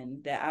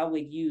men that I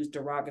would use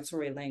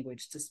derogatory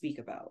language to speak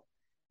about.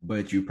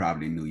 But you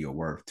probably knew your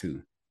worth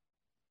too.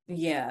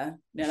 Yeah,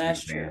 no,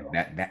 that's true.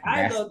 I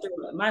That's go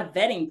through, my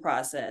vetting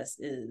process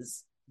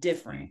is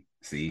different.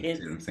 see It's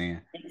what I'm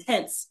saying?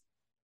 intense.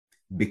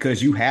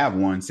 Because you have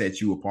one set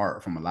you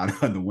apart from a lot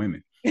of other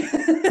women.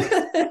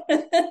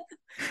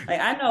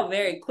 Like, I know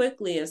very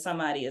quickly if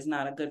somebody is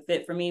not a good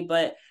fit for me,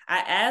 but I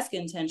ask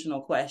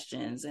intentional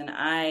questions and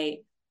I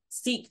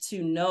seek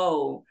to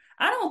know.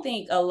 I don't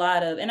think a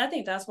lot of, and I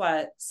think that's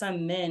why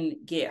some men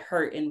get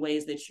hurt in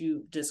ways that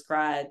you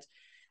described.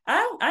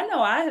 I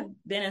know I have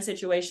been in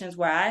situations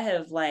where I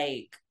have,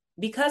 like,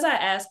 because I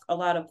ask a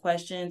lot of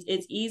questions,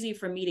 it's easy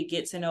for me to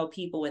get to know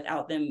people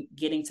without them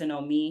getting to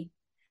know me.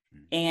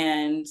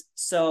 And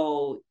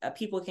so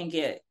people can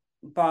get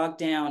bogged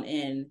down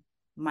in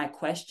my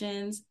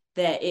questions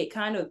that it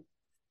kind of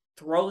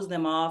throws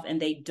them off and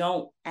they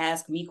don't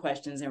ask me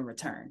questions in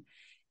return.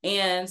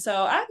 And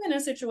so I've been in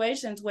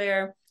situations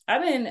where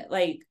I've been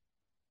like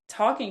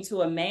talking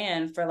to a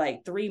man for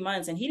like 3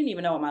 months and he didn't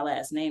even know what my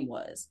last name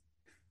was,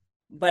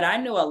 but I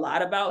knew a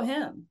lot about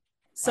him.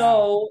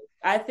 So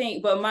I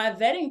think, but my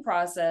vetting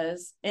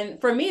process,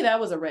 and for me, that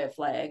was a red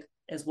flag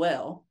as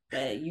well,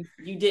 that you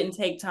didn't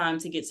take time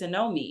to get to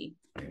know me.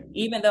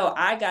 Even though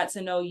I got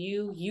to know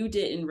you, you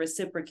didn't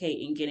reciprocate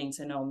in getting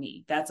to know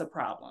me. That's a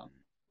problem.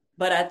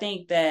 But I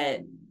think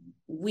that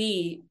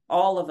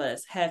all of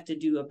us have to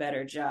do a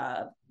better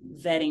job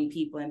vetting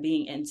people and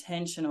being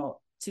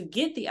intentional to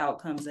get the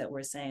outcomes that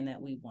we're saying that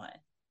we want.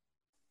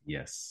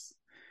 Yes.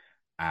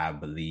 I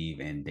believe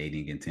in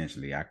dating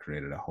intentionally. I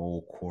created a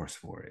whole course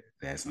for it.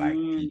 That's like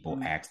people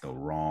ask the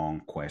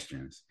wrong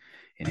questions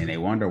and then they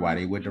wonder why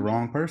they with the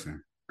wrong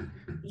person.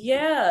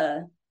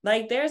 Yeah.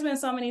 Like, there's been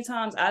so many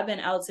times I've been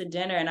out to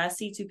dinner and I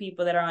see two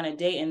people that are on a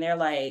date and they're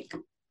like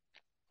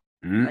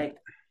head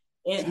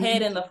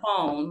in the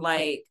phone,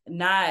 like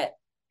not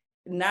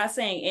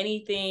saying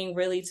anything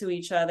really to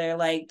each other.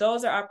 Like,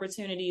 those are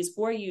opportunities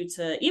for you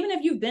to, even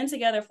if you've been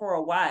together for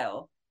a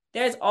while,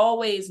 there's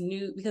always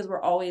new, because we're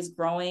always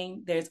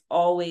growing, there's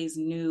always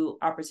new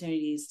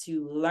opportunities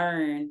to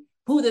learn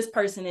who this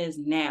person is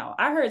now.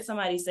 I heard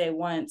somebody say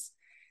once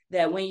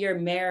that when you're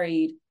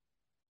married,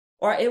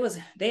 or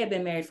they had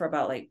been married for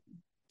about like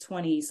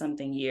 20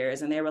 something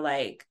years, and they were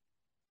like,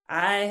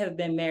 I have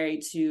been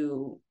married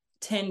to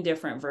 10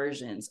 different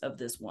versions of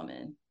this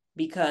woman,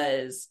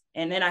 because,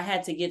 and then I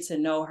had to get to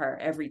know her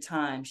every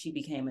time she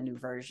became a new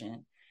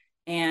version.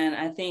 And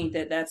I think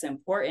that that's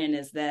important,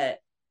 is that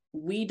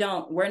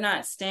we're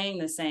not staying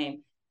the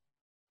same.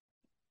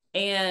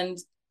 And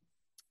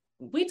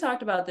we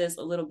talked about this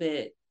a little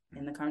bit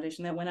in the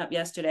conversation that went up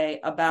yesterday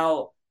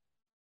about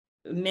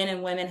men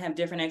and women have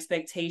different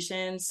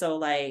expectations. So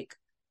like,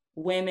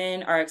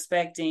 women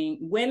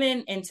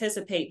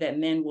anticipate that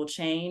men will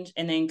change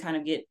and then kind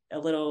of get a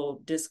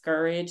little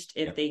discouraged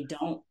if they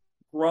don't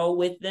grow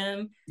with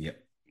them.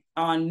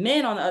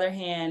 Men, on the other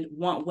hand,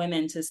 want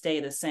women to stay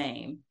the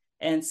same.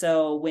 And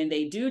so when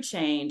they do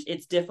change,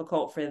 it's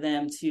difficult for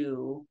them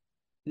to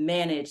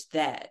manage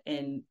that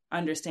and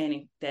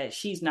understanding that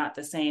she's not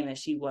the same as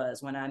she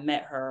was when I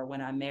met her or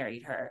when I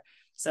married her.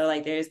 So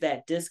like, there's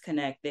that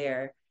disconnect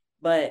there.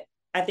 But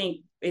I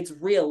think it's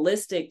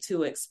realistic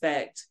to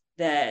expect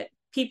that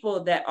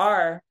people that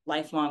are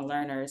lifelong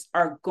learners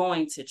are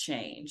going to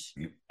change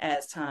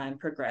as time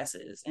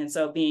progresses. And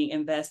so being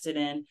invested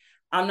in,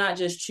 I'm not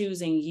just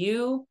choosing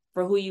you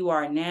for who you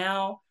are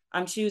now,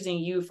 I'm choosing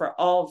you for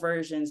all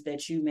versions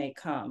that you may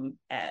come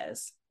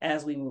as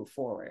we move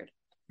forward.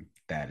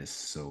 That is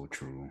so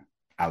true.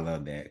 I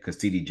love that, because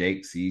TD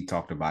Jakes, he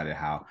talked about it,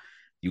 how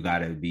you got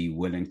to be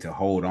willing to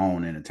hold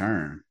on in a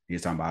turn.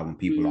 He's talking about when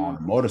people are on a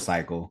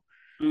motorcycle,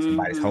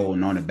 somebody's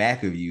holding on the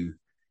back of you.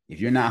 If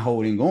you're not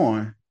holding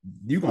on,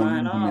 you're going to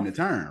lose them in the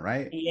turn,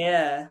 right?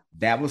 Yeah.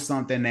 That was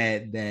something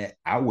that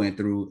I went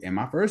through in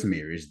my first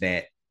marriage,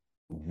 that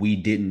we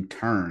didn't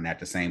turn at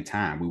the same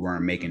time. We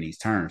weren't making these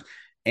turns.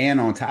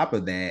 And on top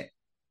of that,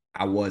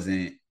 I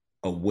wasn't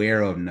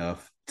aware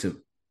enough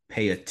to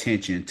pay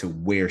attention to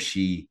where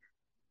she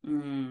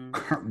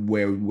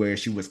where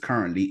she was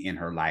currently in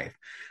her life.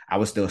 I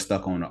was still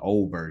stuck on the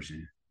old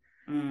version.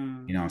 You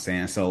know what I'm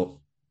saying?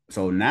 So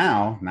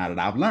now that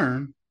I've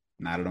learned,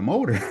 now that I'm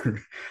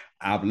older,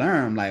 I've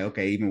learned, like,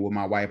 okay, even with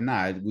my wife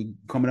now, we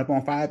coming up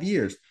on 5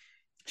 years.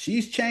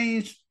 She's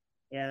changed.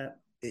 Yeah.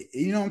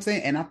 You know what I'm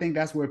saying? And I think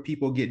that's where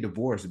people get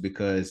divorced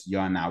because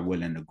y'all not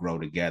willing to grow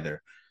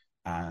together.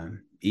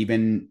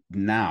 Even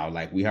now,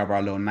 like we have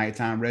our little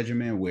nighttime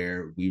regimen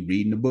where we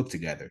reading the book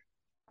together.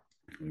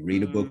 We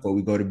read a book before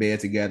we go to bed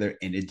together,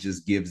 and it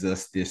just gives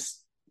us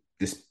this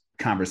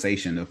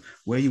conversation of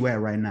where you at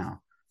right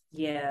now.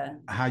 Yeah.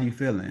 How you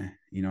feeling?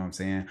 You know what I'm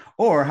saying?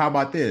 Or how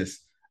about this?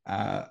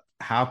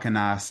 How can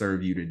I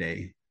serve you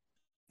today?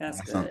 That's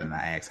That's good. something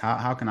I ask.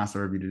 How can I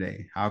serve you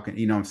today? How can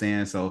you know what I'm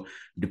saying? So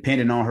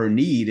depending on her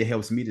need, it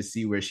helps me to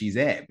see where she's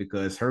at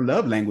because her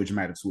love language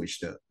might have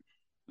switched up.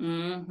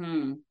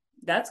 Mm-hmm.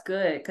 That's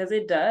good because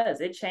it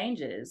does. It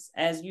changes.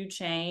 As you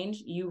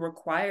change, you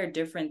require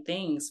different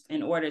things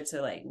in order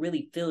to like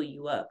really fill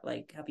you up.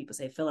 Like how people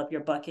say, fill up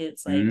your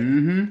buckets. Like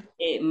Mm-hmm.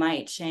 it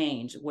might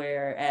change.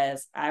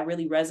 Whereas I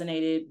really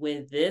resonated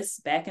with this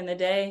back in the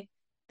day,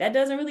 that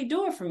doesn't really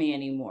do it for me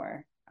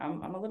anymore.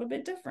 I'm a little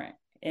bit different.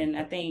 And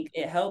I think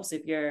it helps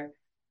if you're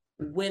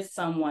with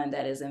someone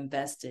that is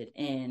invested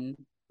in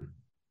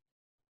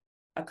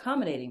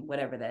accommodating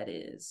whatever that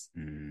is.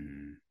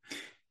 Mm.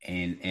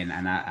 And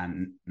I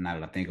now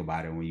that I think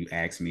about it, when you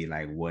ask me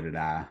like what did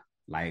I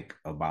like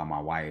about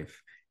my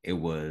wife, it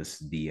was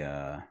the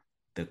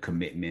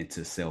commitment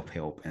to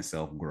self-help and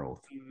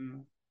self-growth Mm-hmm.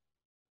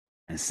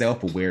 and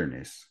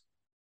self-awareness.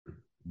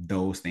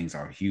 Those things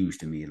are huge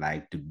to me,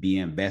 like to be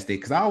invested.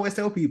 Because I always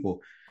tell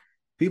people,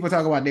 people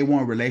talk about they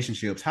want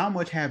relationships. How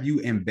much have you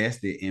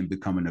invested in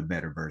becoming a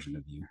better version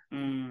of you?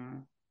 Mm-hmm.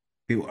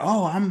 People,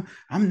 oh,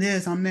 I'm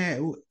this, I'm that.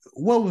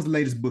 What was the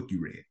latest book you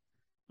read?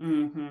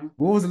 Mm-hmm.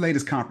 What was the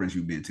latest conference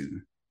you've been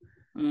to?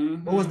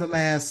 What was Mm-hmm. the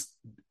last,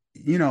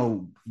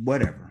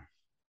 whatever.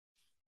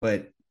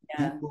 But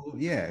Yeah. people,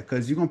 yeah,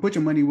 because you're gonna put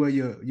your money where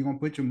you're gonna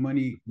put your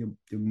money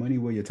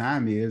where your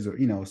time is,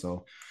 or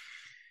so.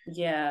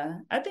 Yeah.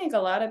 I think a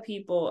lot of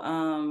people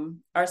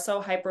are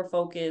so hyper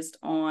focused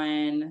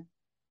on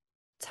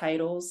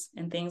titles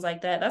and things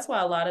like that. That's why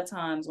a lot of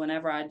times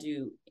whenever I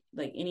do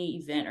like any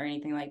event or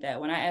anything like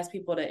that, when I ask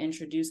people to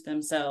introduce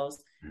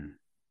themselves,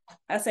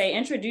 I say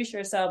introduce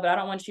yourself, but I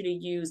don't want you to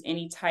use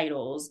any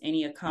titles,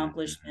 any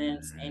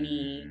accomplishments,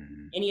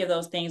 any of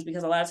those things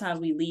because a lot of times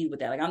we lead with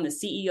that. Like I'm the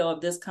CEO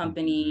of this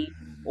company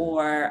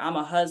or I'm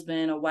a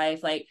husband, a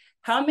wife. Like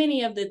how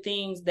many of the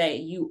things that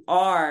you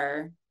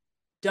are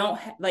don't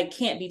like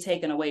can't be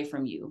taken away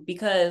from you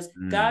because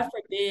God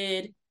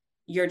forbid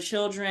your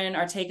children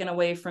are taken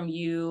away from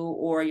you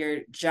or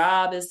your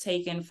job is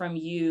taken from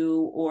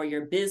you or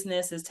your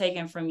business is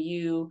taken from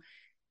you.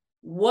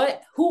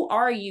 Who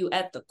are you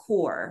at the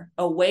core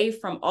away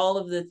from all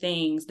of the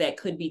things that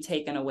could be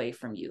taken away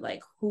from you?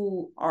 Like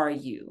who are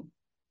you?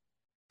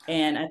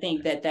 And I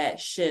think that that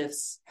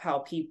shifts how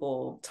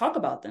people talk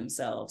about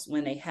themselves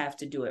when they have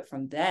to do it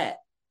from that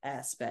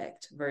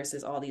aspect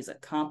versus all these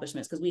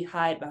accomplishments because we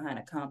hide behind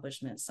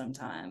accomplishments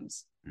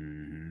sometimes.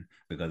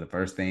 Because the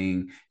first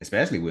thing,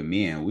 especially with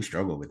men, we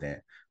struggle with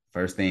that.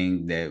 First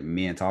thing that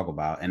men talk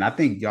about, and I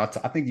think I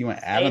think you and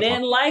They Alan talked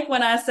didn't like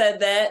when I said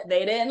that.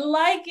 They didn't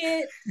like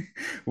it.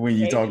 when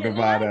you They talked didn't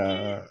about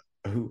like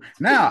it. who.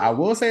 Now I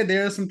will say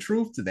there's some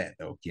truth to that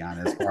though,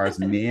 Kiana, as far as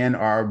men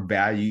are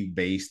valued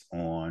based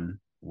on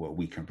what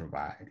we can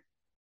provide.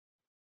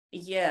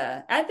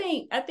 Yeah, I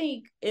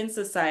think in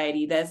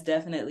society that's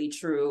definitely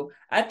true.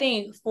 I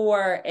think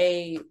for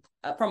a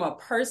from a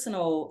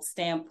personal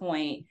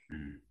standpoint,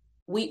 Mm.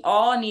 we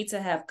all need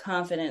to have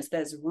confidence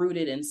that's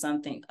rooted in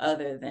something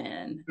other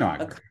than No, I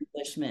agree.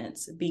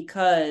 accomplishments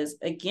because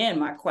again,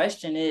 my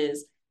question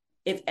is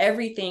if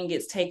everything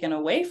gets taken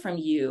away from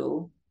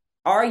you,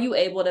 are you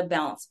able to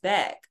bounce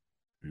back?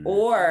 Mm.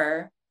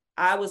 Or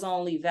I was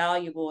only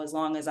valuable as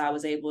long as I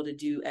was able to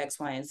do X,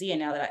 Y, and Z.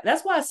 And now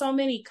that's why so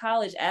many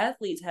college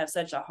athletes have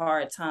such a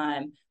hard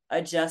time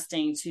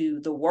adjusting to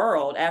the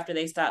world after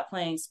they stop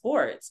playing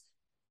sports,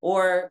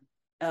 or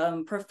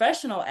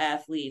professional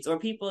athletes, or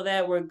people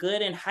that were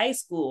good in high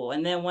school.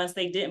 And then once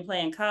they didn't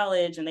play in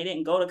college and they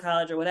didn't go to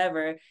college or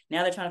whatever,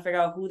 now they're trying to figure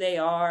out who they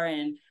are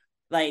and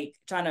like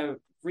trying to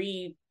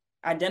re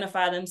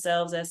identify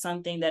themselves as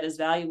something that is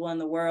valuable in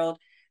the world.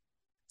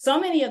 So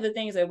many of the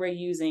things that we're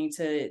using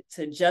to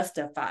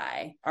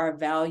justify our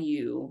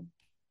value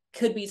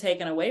could be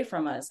taken away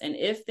from us. And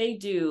if they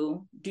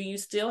do you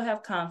still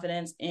have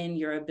confidence in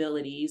your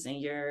abilities and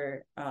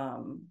your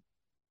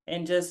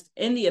and just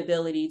in the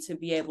ability to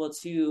be able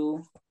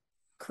to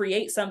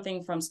create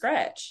something from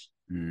scratch?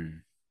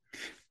 Mm.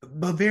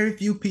 But very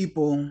few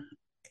people,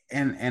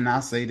 and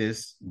I'll say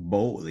this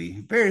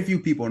boldly, very few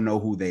people know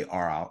who they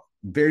are out.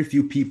 Very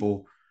few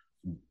people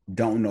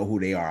don't know who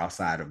they are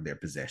outside of their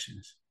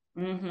possessions.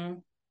 Mm-hmm.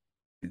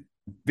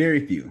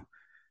 Very few.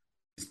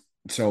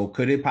 So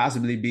could it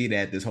possibly be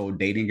that this whole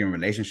dating and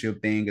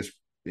relationship thing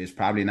is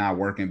probably not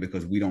working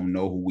because we don't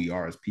know who we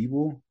are as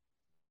people?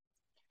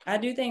 I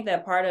do think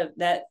that part of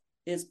that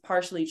is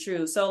partially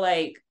true. So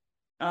like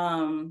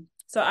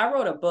so I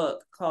wrote a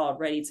book called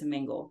Ready to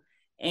Mingle.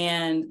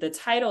 And the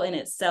title in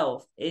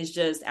itself is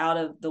just out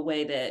of the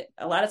way that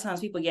a lot of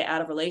times people get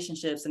out of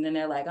relationships and then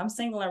they're like, I'm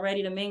single and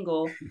ready to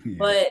mingle. Yeah.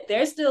 But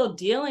they're still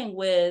dealing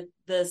with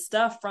the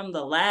stuff from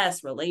the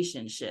last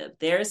relationship.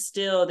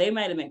 They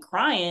might have been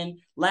crying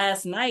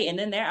last night and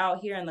then they're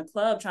out here in the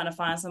club trying to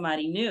find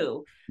somebody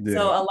new. Yeah.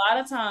 So a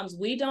lot of times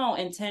we don't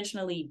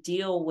intentionally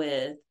deal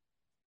with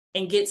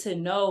and get to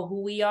know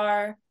who we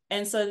are.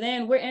 And so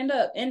then we end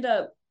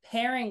up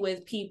pairing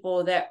with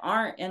people that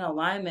aren't in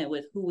alignment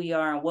with who we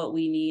are and what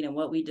we need and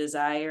what we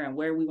desire and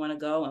where we want to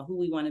go and who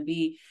we want to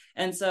be.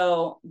 And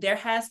so there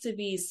has to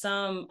be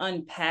some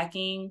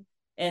unpacking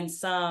and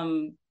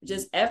some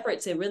just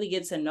effort to really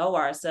get to know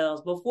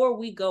ourselves before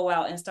we go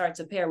out and start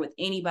to pair with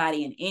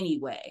anybody in any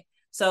way.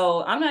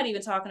 So I'm not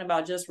even talking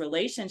about just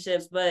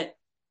relationships, but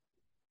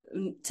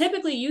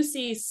typically you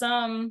see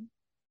some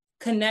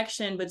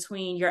connection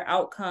between your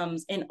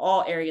outcomes in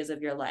all areas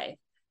of your life.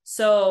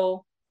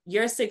 So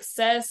your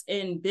success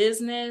in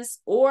business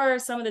or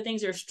some of the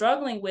things you're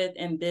struggling with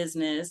in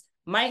business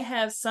might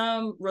have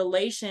some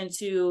relation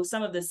to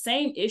some of the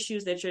same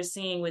issues that you're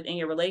seeing within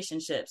your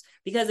relationships.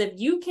 Because if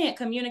you can't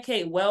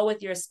communicate well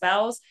with your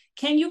spouse,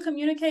 can you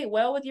communicate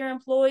well with your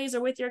employees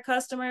or with your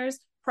customers?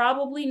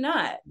 Probably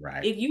not.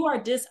 Right. If you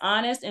are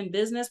dishonest in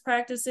business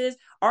practices,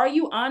 are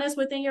you honest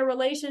within your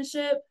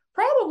relationship?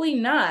 Probably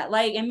not.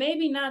 Like, and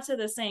maybe not to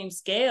the same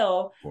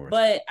scale,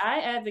 but I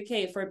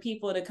advocate for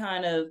people to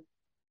kind of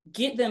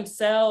get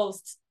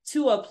themselves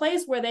to a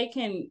place where they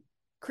can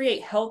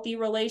create healthy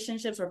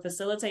relationships or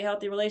facilitate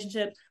healthy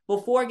relationships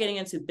before getting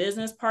into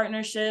business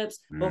partnerships,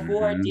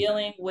 before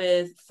dealing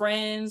with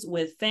friends,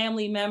 with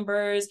family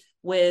members,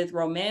 with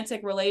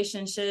romantic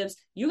relationships.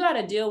 You got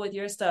to deal with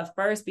your stuff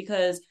first,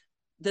 because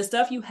the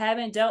stuff you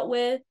haven't dealt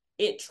with,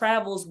 it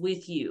travels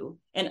with you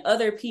and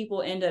other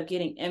people end up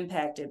getting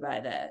impacted by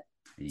that.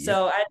 Yep.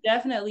 So I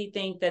definitely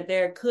think that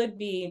there could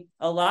be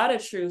a lot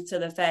of truth to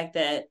the fact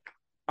that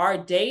our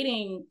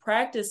dating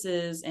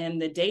practices and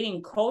the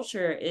dating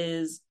culture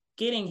is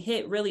getting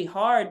hit really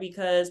hard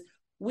because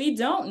we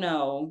don't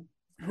know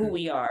who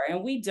we are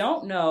and we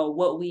don't know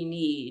what we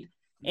need.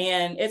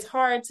 And it's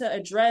hard to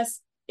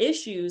address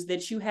issues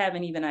that you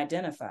haven't even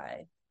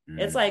identified.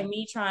 It's like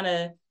me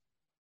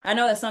I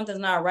know that something's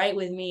not right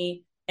with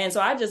me. And so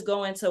I just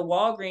go into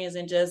Walgreens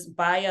and just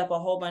buy up a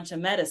whole bunch of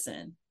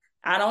medicine.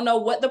 I don't know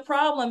what the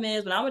problem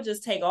is, but I'm going to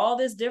just take all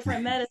this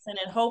different medicine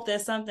and hope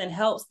that something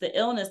helps the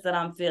illness that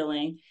I'm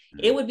feeling.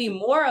 It would be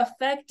more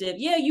effective.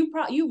 Yeah,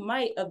 you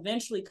might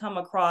eventually come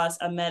across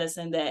a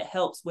medicine that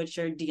helps what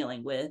you're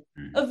dealing with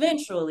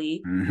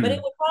eventually, but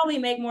it would probably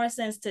make more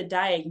sense to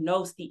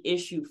diagnose the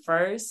issue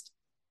first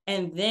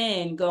and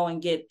then go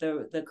and get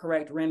the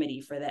correct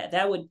remedy for that.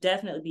 That would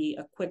definitely be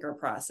a quicker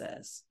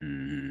process.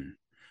 Mm-hmm.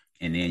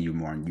 And then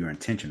you're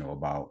intentional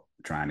about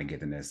trying to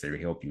get the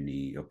necessary help you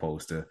need,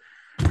 opposed to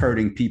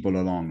hurting people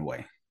along the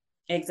way.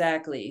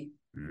 Exactly.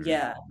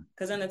 Yeah.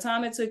 Because in the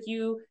time it took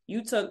you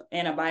took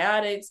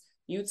antibiotics,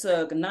 you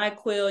took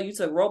NyQuil, you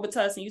took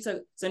Robitussin,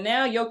 so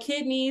now your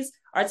kidneys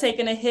are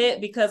taking a hit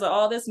because of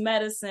all this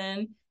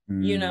medicine.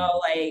 You know,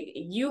 like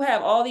you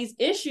have all these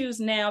issues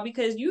now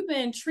because you've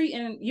been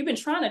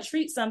trying to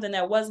treat something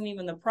that wasn't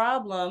even the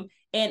problem.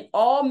 And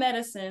all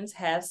medicines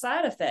have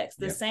side effects.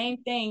 The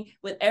same thing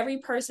with every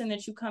person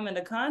that you come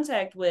into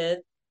contact with,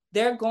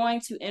 they're going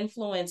to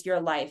influence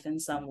your life in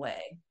some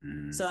way.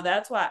 So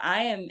that's why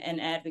I am an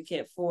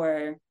advocate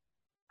for,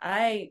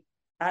 I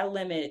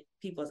limit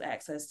people's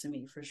access to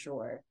me for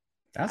sure.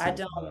 I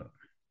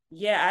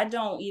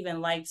don't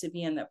even like to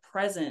be in the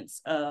presence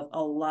of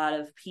a lot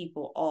of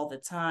people all the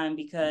time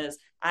because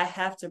I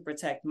have to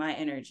protect my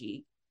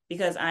energy,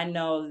 because I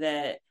know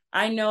that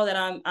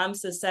I'm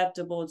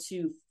susceptible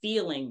to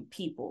feeling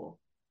people.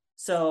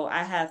 So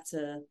I have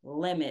to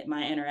limit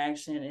my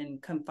interaction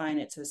and confine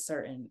it to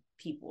certain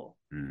people.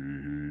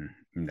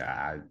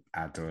 I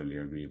totally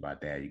agree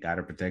about that. You got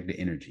to protect the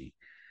energy,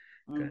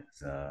 because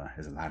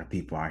there's a lot of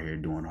people out here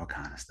doing all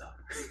kind of stuff.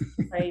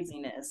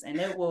 Craziness. And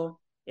it will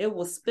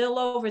spill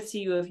over to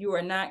you if you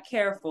are not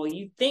careful.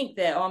 You think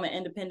that, I'm an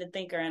independent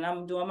thinker and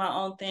I'm doing my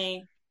own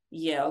thing.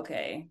 Yeah,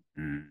 okay.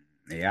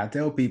 Yeah, I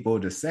tell people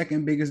the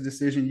second biggest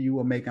decision you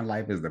will make in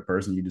life is the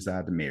person you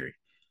decide to marry,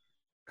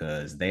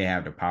 because they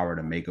have the power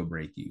to make or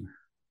break you.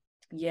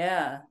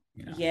 Yeah.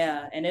 You know?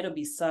 Yeah. And it'll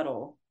be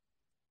subtle.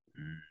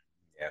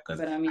 Yeah.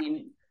 But I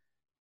mean,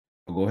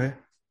 go ahead.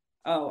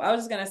 Oh, I was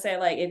just going to say,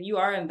 like, if you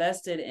are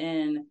invested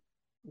in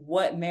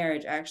what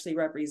marriage actually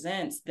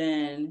represents,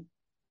 then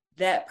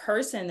that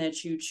person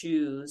that you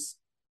choose,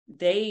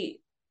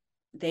 they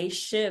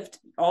shift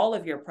all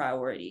of your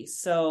priorities.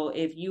 So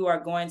if you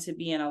are going to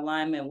be in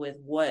alignment with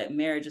what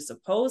marriage is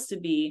supposed to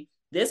be,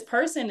 this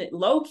person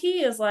low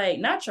key is like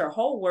not your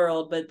whole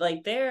world, but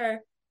like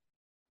like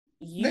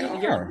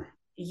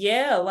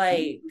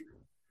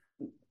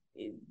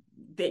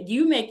that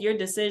you make your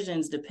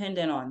decisions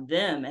dependent on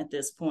them at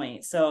this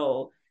point.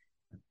 So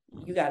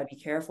you got to be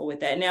careful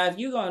with that. Now, if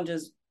you're going to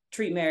just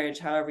treat marriage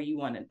however you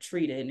want to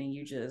treat it, and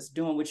you just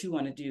doing what you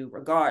want to do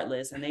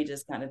regardless, and they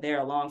just kind of there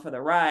along for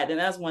the ride, then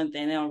that's one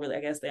thing. They don't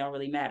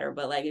really matter.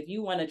 But like, if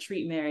you want to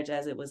treat marriage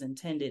as it was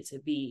intended to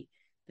be,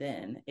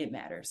 then it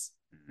matters.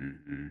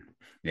 Mm-hmm.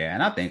 Yeah,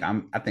 and I think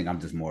I'm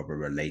just more of a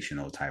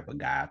relational type of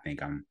guy. I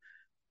think I'm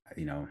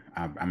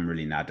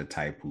really not the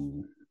type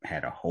who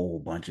had a whole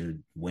bunch of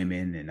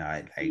women, and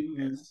I like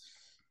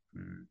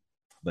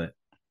but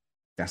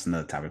that's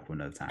another topic for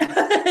another time.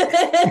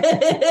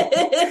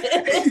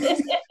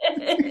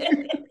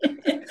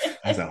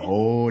 That's a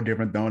whole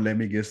different. Don't let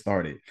me get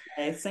started.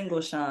 Hey,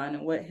 single Sean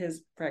and what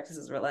his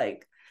practices were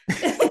like.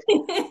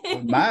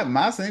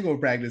 my single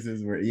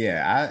practices were,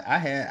 I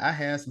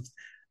had some.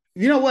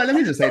 You know what? Let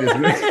me just say this.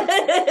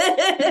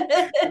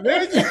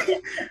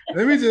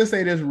 Let me just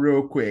say this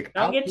real quick.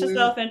 Don't get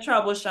yourself in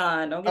trouble,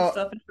 Sean. Don't get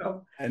yourself in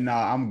trouble. No,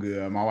 I'm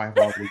good. My wife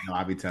always know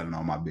I be telling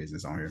all my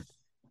business on here.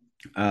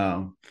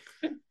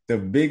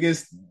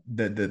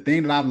 The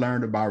thing that I've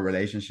learned about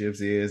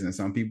relationships is, and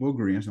some people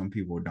agree and some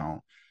people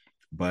don't,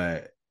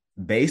 but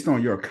based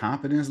on your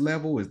confidence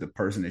level is the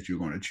person that you're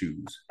going to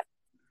choose.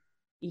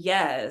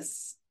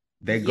 Yes.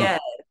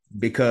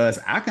 Because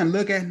I can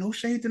look at, no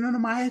shade to none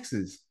of my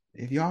exes.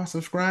 If y'all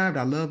subscribed,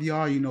 I love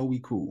y'all. You know we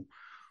cool.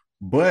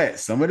 But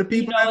some of the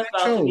people it's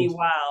about to be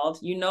wild.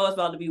 You know it's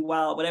about to be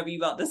wild, whatever you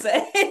about to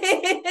say.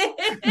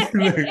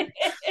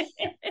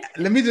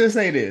 Let me just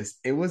say this.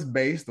 It was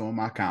based on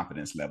my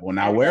confidence level.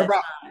 Now, wherever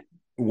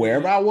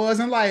I was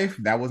in life,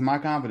 that was my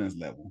confidence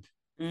level.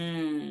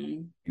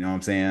 You know what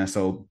I'm saying?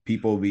 So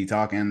people be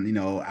talking,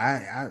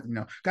 I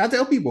gotta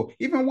tell people,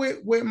 even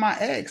with my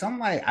ex, I'm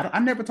like, I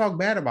never talk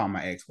bad about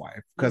my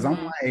ex-wife because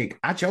I'm like,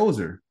 I chose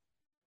her.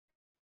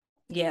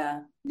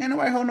 Yeah. Ain't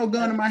nobody hold no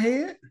gun in my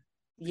head.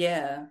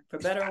 Yeah. For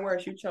better or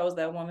worse, you chose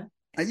that woman.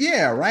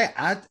 Yeah, right.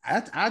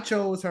 I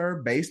chose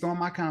her based on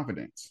my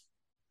confidence.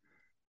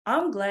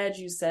 I'm glad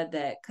you said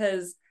that,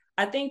 because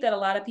I think that a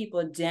lot of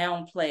people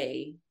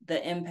downplay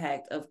the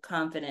impact of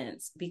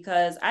confidence,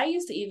 because I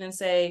used to even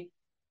say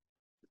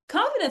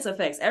confidence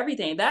affects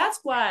everything. That's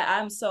why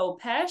I'm so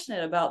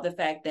passionate about the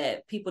fact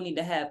that people need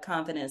to have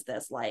confidence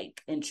that's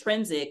like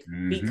intrinsic,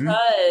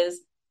 because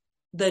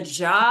the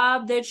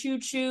job that you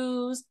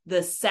choose,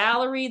 the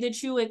salary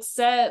that you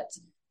accept,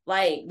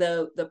 like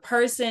the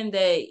person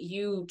that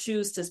you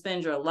choose to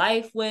spend your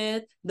life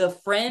with, the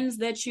friends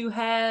that you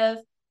have,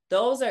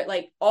 those are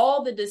like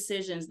all the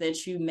decisions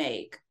that you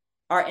make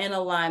are in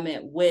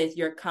alignment with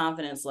your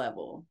confidence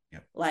level.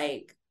 Yep.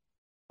 Like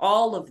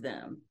all of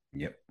them.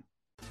 Yep.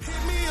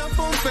 Hit me up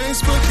on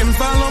Facebook and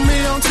follow me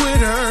on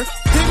Twitter.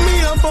 Hit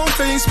me up on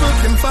Facebook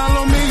and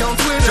follow me on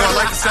Twitter. Y'all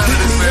like the sound of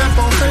this, man? Hit me up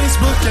on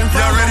Facebook and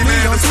follow ready, me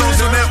man? on The social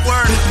Twitter.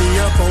 network. Hit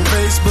me up on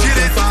Facebook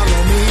and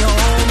follow me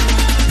on.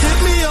 Hit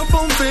me up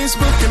on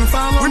Facebook and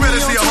follow me on Twitter. We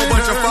better see a whole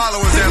bunch of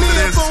followers Hit after me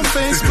this. up on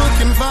Facebook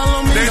and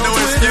follow me Ain't on no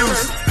Twitter.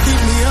 excuse. Hit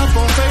me up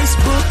on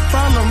Facebook,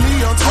 follow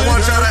me on Twitter. I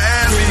want y'all to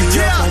ask me. Hit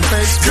me up on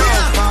Facebook.